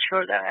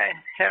lecture that I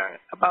heard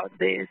about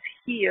this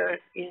here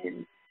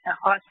in a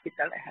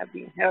hospital. I have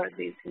been heard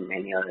this in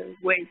many other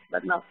ways,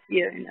 but not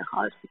here in a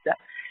hospital.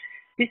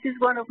 This is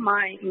one of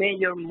my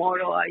major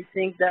motto. I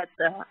think that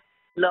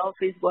love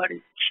is what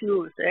it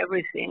cures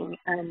everything.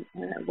 And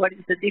what is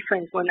the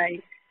difference when I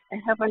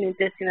have an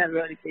intestinal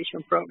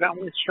rehabilitation program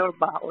with short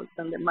bowels,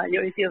 and the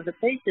majority of the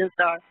patients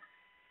are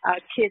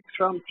kids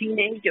from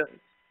teenagers.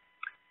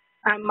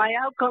 And my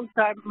outcomes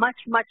are much,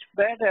 much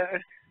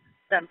better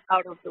than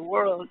out of the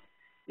world.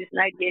 It's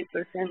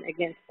 98%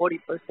 against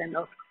 40%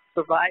 of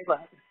survival.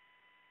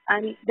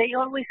 And they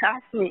always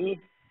ask me,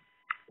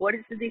 what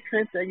is the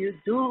difference that you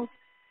do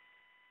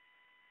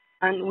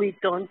and we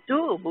don't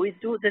do? We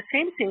do the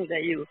same thing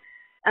that you.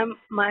 And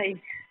my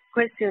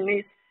question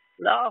is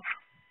love.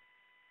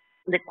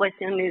 The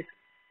question is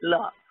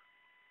love.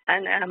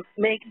 And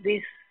make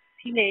these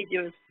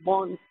teenagers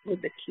bond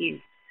with the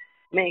kids.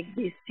 Make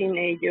these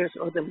teenagers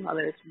or the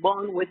mothers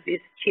bond with these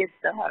kids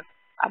that are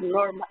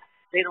abnormal.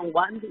 They don't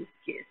want these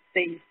kids.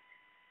 They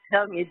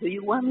tell me, do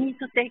you want me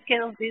to take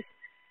care of these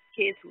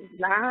kids with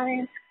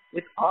Lyme,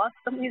 with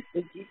ostomies,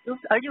 with Jesus?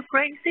 Are you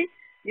crazy?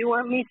 You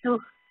want me to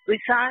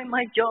resign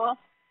my job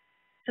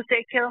to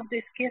take care of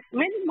these kids?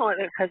 Many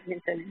mothers have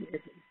been telling me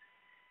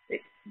this.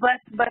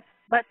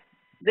 But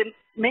the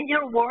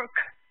major work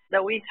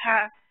that we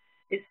have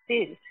is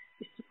this,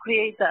 is to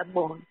create that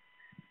bond,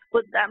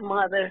 put that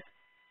mother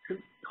to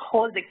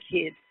hold the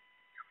kids,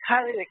 to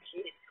carry the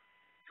kids,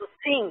 to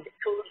think,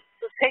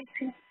 to say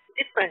things,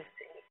 different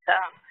things.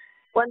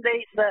 One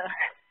day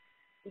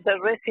the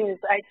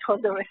residents, I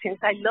told the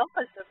residents, I love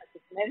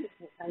alternative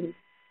medicine. And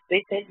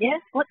they said,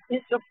 yes, what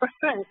is your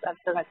preference,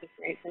 alternative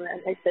medicine?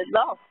 And I said,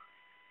 love.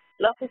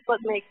 Love is what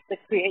makes the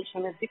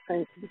creation a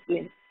difference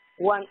between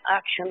one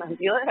action and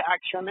the other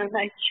action. And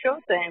I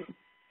showed them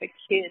a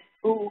kid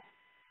who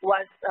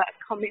was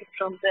coming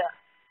from the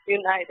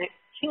United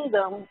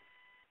Kingdom,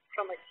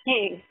 from a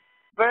king,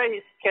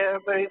 very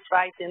scared, very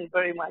frightened,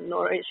 very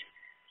malnourished.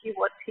 He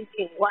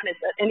wanted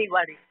that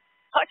anybody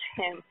touch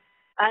him.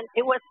 And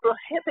it was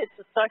prohibited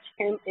to touch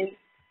him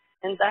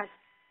in that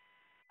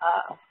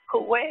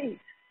way.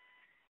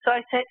 So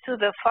I said to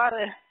the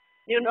father,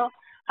 you know,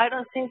 I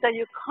don't think that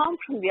you come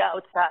from the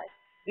outside,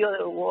 the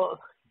other world,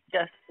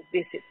 just to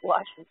visit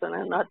Washington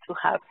and not to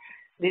have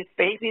this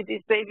baby.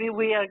 This baby,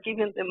 we are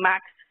giving the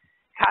max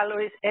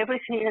calories,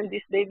 everything, and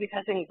this baby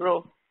hasn't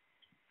grown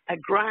a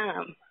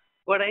gram.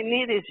 What I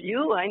need is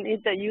you. I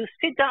need that you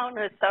sit down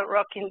and start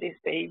rocking this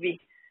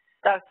baby,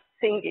 start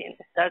singing,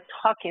 start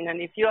talking.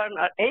 And if you are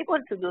not able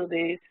to do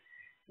this,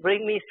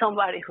 bring me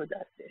somebody who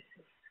does this,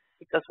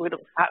 because we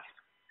don't have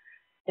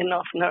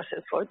enough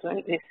nurses for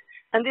doing this.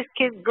 And this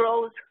kid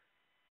grows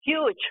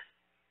huge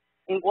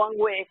in 1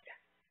 week,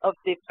 of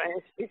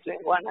difference between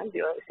one and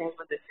the other thing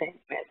with the same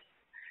medicine.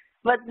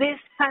 But this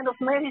kind of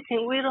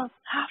medicine, we don't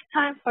have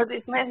time for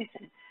this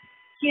medicine.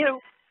 Here,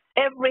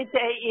 every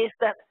day is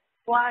that,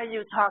 why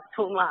you talk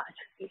too much,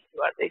 is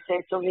what they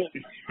say to me.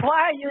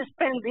 Why you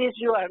spend this,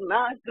 you are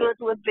not good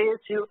with this,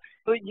 you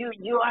are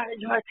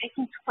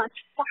taking too much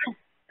time.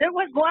 There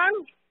was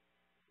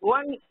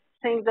one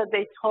thing that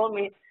they told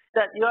me,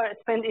 that you are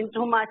spending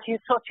too much in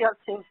social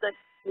things that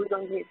we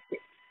don't need this.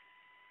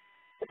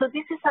 So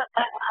this is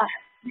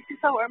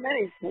our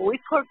medicine. We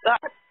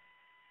forgot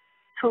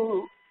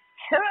to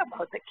care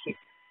about the kids.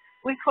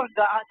 We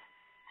forgot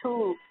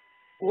to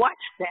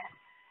watch them.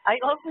 I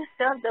always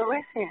tell the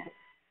residents,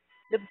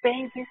 the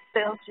baby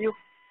tells you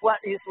what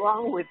is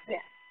wrong with them,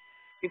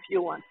 if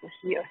you want to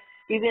hear.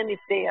 Even if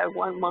they are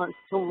 1 month,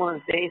 2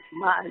 months, they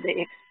smile, they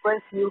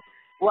express you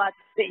what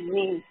they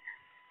need.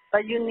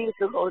 But you need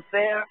to go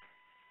there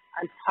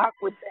and talk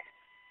with them.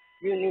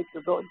 You need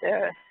to go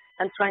there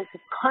and try to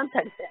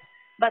contact them.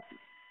 But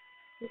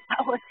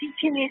our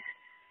teaching is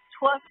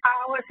 12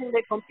 hours in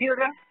the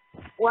computer,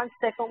 1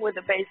 second with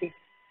the baby,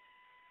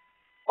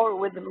 or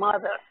with the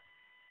mother,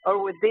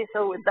 or with this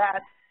or with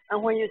that.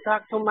 And when you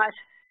talk too much,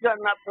 you're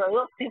not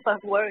productive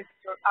at work,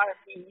 your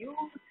RPU,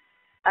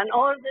 and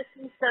all the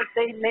things that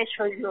they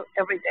measure you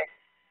every day.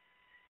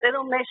 They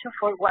don't measure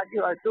for what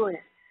you are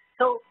doing.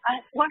 So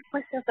one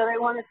question that I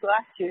wanted to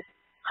ask you is,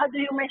 how do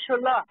you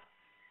measure love?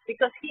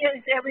 Because here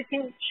is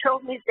everything, show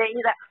me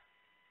data.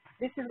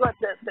 This is what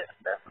the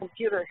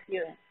computer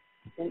here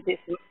in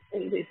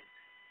this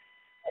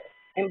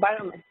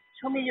environment.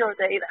 Show me your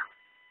data.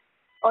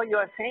 Oh, you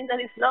are saying that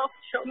it's love?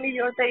 Show me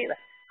your data.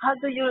 How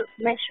do you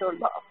measure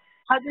love?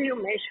 How do you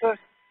measure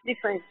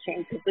different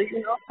changes? Do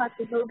you know how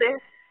to do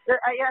this?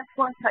 I asked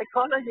one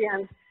psychologist,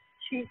 and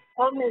she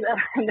told me that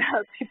there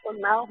are people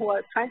now who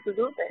are trying to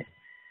do this,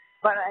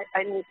 but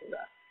I need to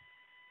learn.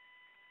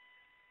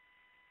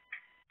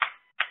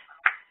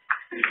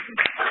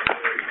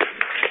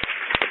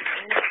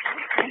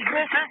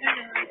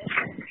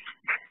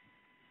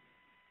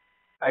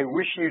 I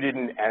wish you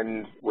didn't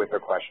end with a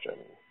question,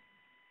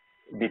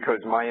 because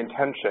my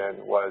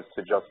intention was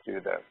to just do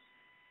this.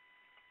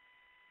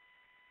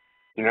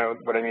 You know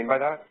what I mean by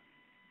that?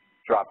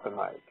 Drop the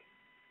mic.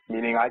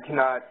 Meaning I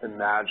cannot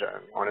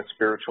imagine on a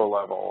spiritual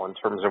level, in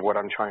terms of what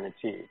I'm trying to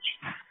teach,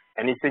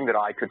 anything that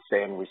I could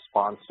say in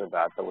response to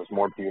that was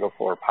more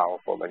beautiful or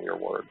powerful than your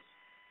words.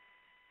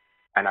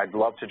 And I'd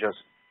love to just,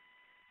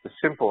 the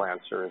simple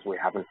answer is we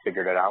haven't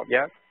figured it out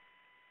yet,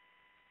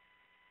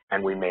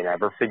 and we may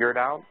never figure it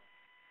out,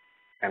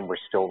 and we're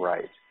still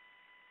right,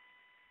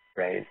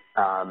 right?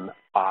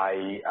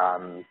 I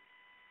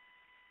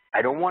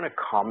don't want to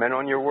comment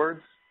on your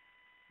words,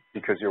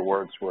 because your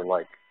words were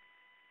like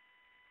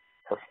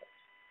perfect.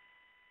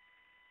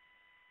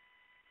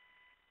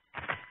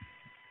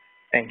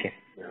 Thank you.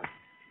 Yeah.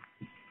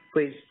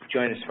 Please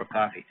join us for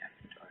coffee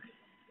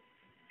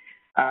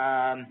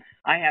time.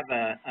 I have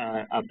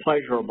a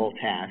pleasurable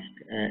task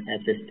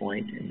at this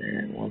point, and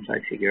then once I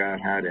figure out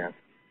how to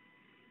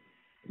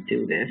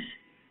do this.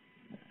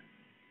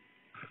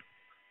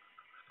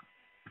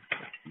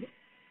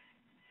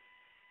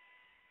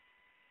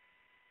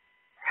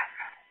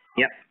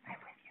 Yep,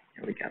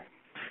 there we go.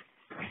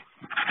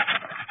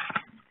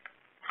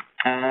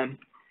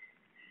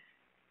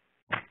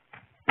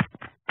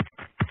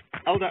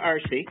 Elda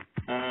Arce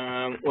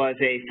was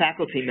a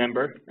faculty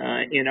member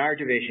in our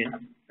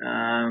division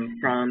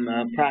from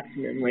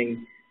approximately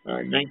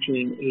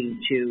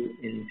 1982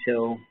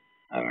 until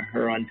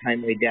her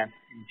untimely death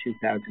in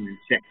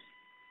 2006.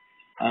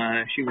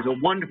 She was a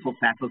wonderful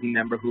faculty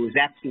member who was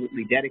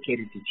absolutely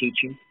dedicated to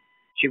teaching.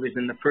 She was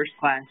in the first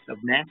class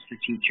of master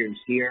teachers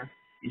here,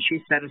 and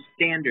she set a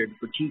standard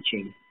for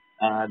teaching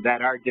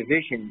that our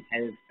division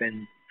has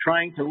been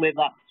trying to live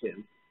up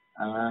to,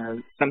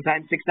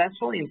 sometimes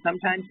successfully and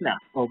sometimes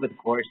not, over the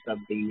course of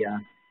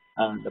the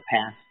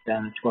past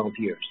 12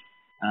 years.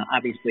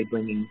 Obviously,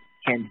 bringing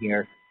Ken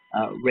here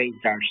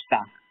raised our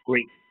stock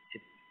greatly.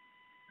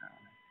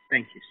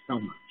 Thank you so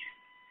much.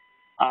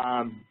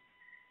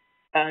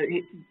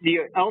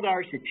 The Elda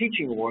Arce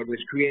Teaching Award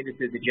was created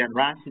through the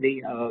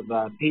generosity of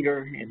Peter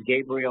and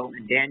Gabriel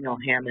and Daniel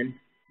Hammond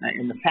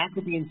and the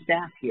faculty and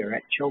staff here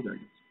at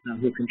Children's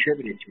who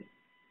contributed to it.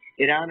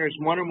 It honors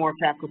one or more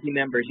faculty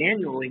members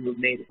annually who have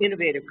made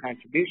innovative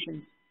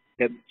contributions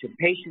to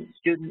patient,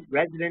 student,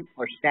 resident,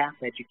 or staff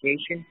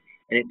education,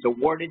 and it's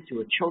awarded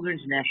to a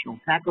Children's National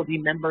Faculty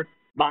member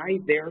by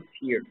their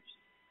peers.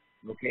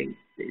 Okay,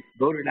 it's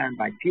voted on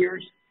by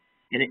peers,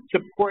 and it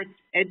supports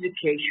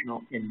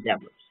educational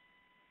endeavors.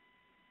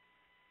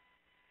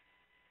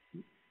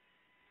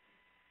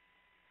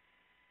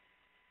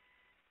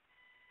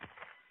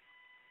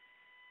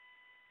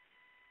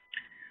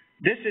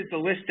 This is the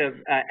list of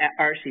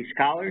Arce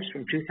scholars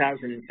from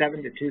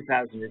 2007 to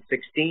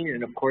 2016,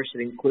 and of course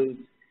it includes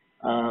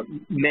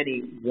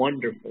many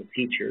wonderful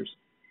teachers.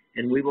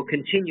 And we will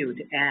continue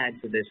to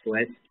add to this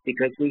list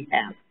because we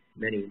have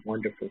many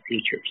wonderful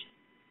teachers.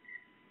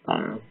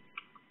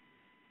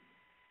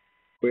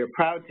 We are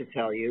proud to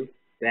tell you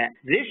that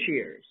this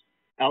year's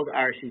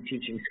LRC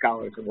Teaching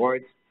Scholars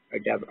Awards are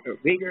Deborah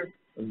Rieger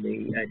from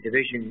the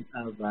Division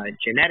of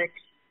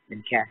Genetics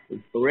and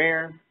Kathy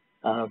Ferrer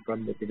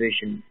from the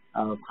Division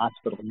of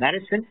Hospital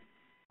Medicine.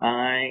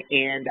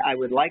 And I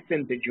would like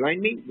them to join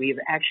me. We've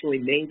actually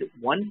made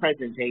one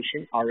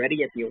presentation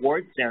already at the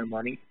awards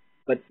ceremony,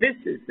 but this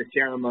is the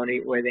ceremony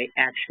where they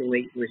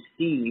actually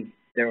receive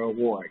their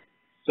award.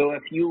 So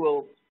if you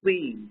will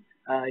please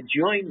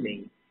join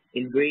me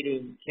in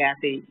greeting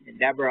Kathy and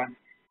Deborah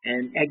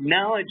and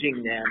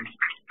acknowledging them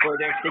for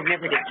their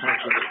significant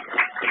contribution.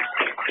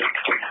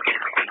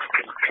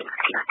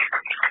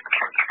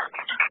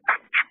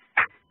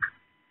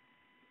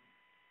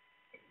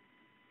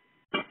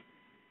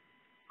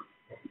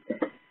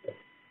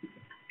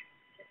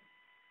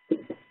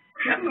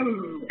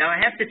 Now I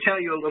have to tell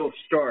you a little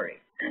story,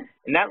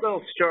 and that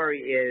little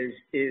story is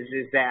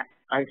that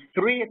on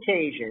 3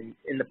 occasions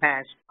in the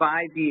past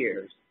 5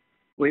 years,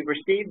 we've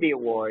received the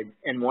awards,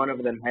 and one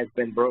of them has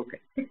been broken.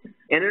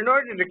 And in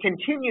order to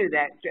continue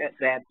that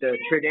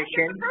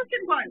tradition,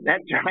 broken one.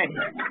 That's right.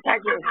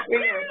 Actually, we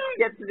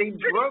get the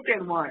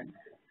broken one.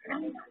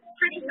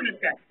 Tradition is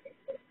good.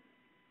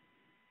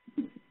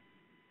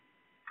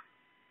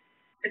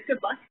 It's good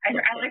luck. I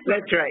like that.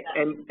 That's right.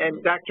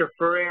 And Dr.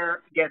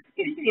 Ferrer gets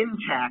the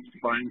intact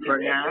one for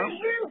now.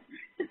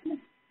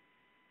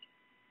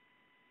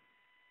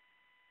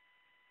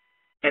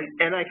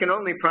 And I can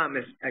only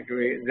promise,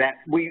 actually, that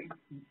we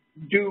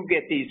do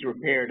get these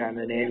repaired on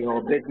an annual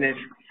business.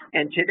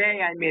 And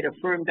today I made a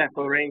firm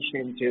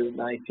declaration to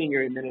my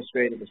senior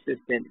administrative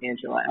assistant,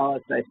 Angela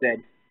Ellis. I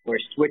said, we're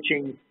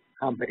switching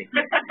companies.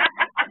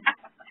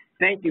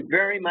 Thank you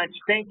very much.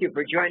 Thank you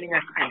for joining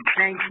us, and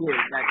thank you,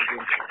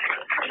 Dr.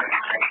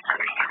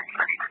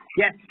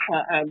 Yes,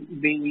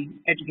 the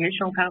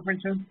educational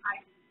conference room?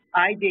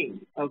 ID,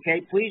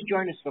 okay. Please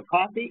join us for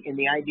coffee in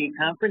the ID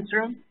conference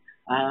room.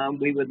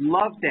 We would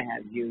love to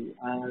have you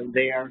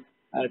there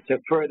to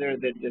further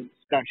the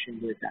discussion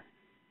with us.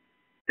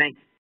 Thank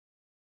you.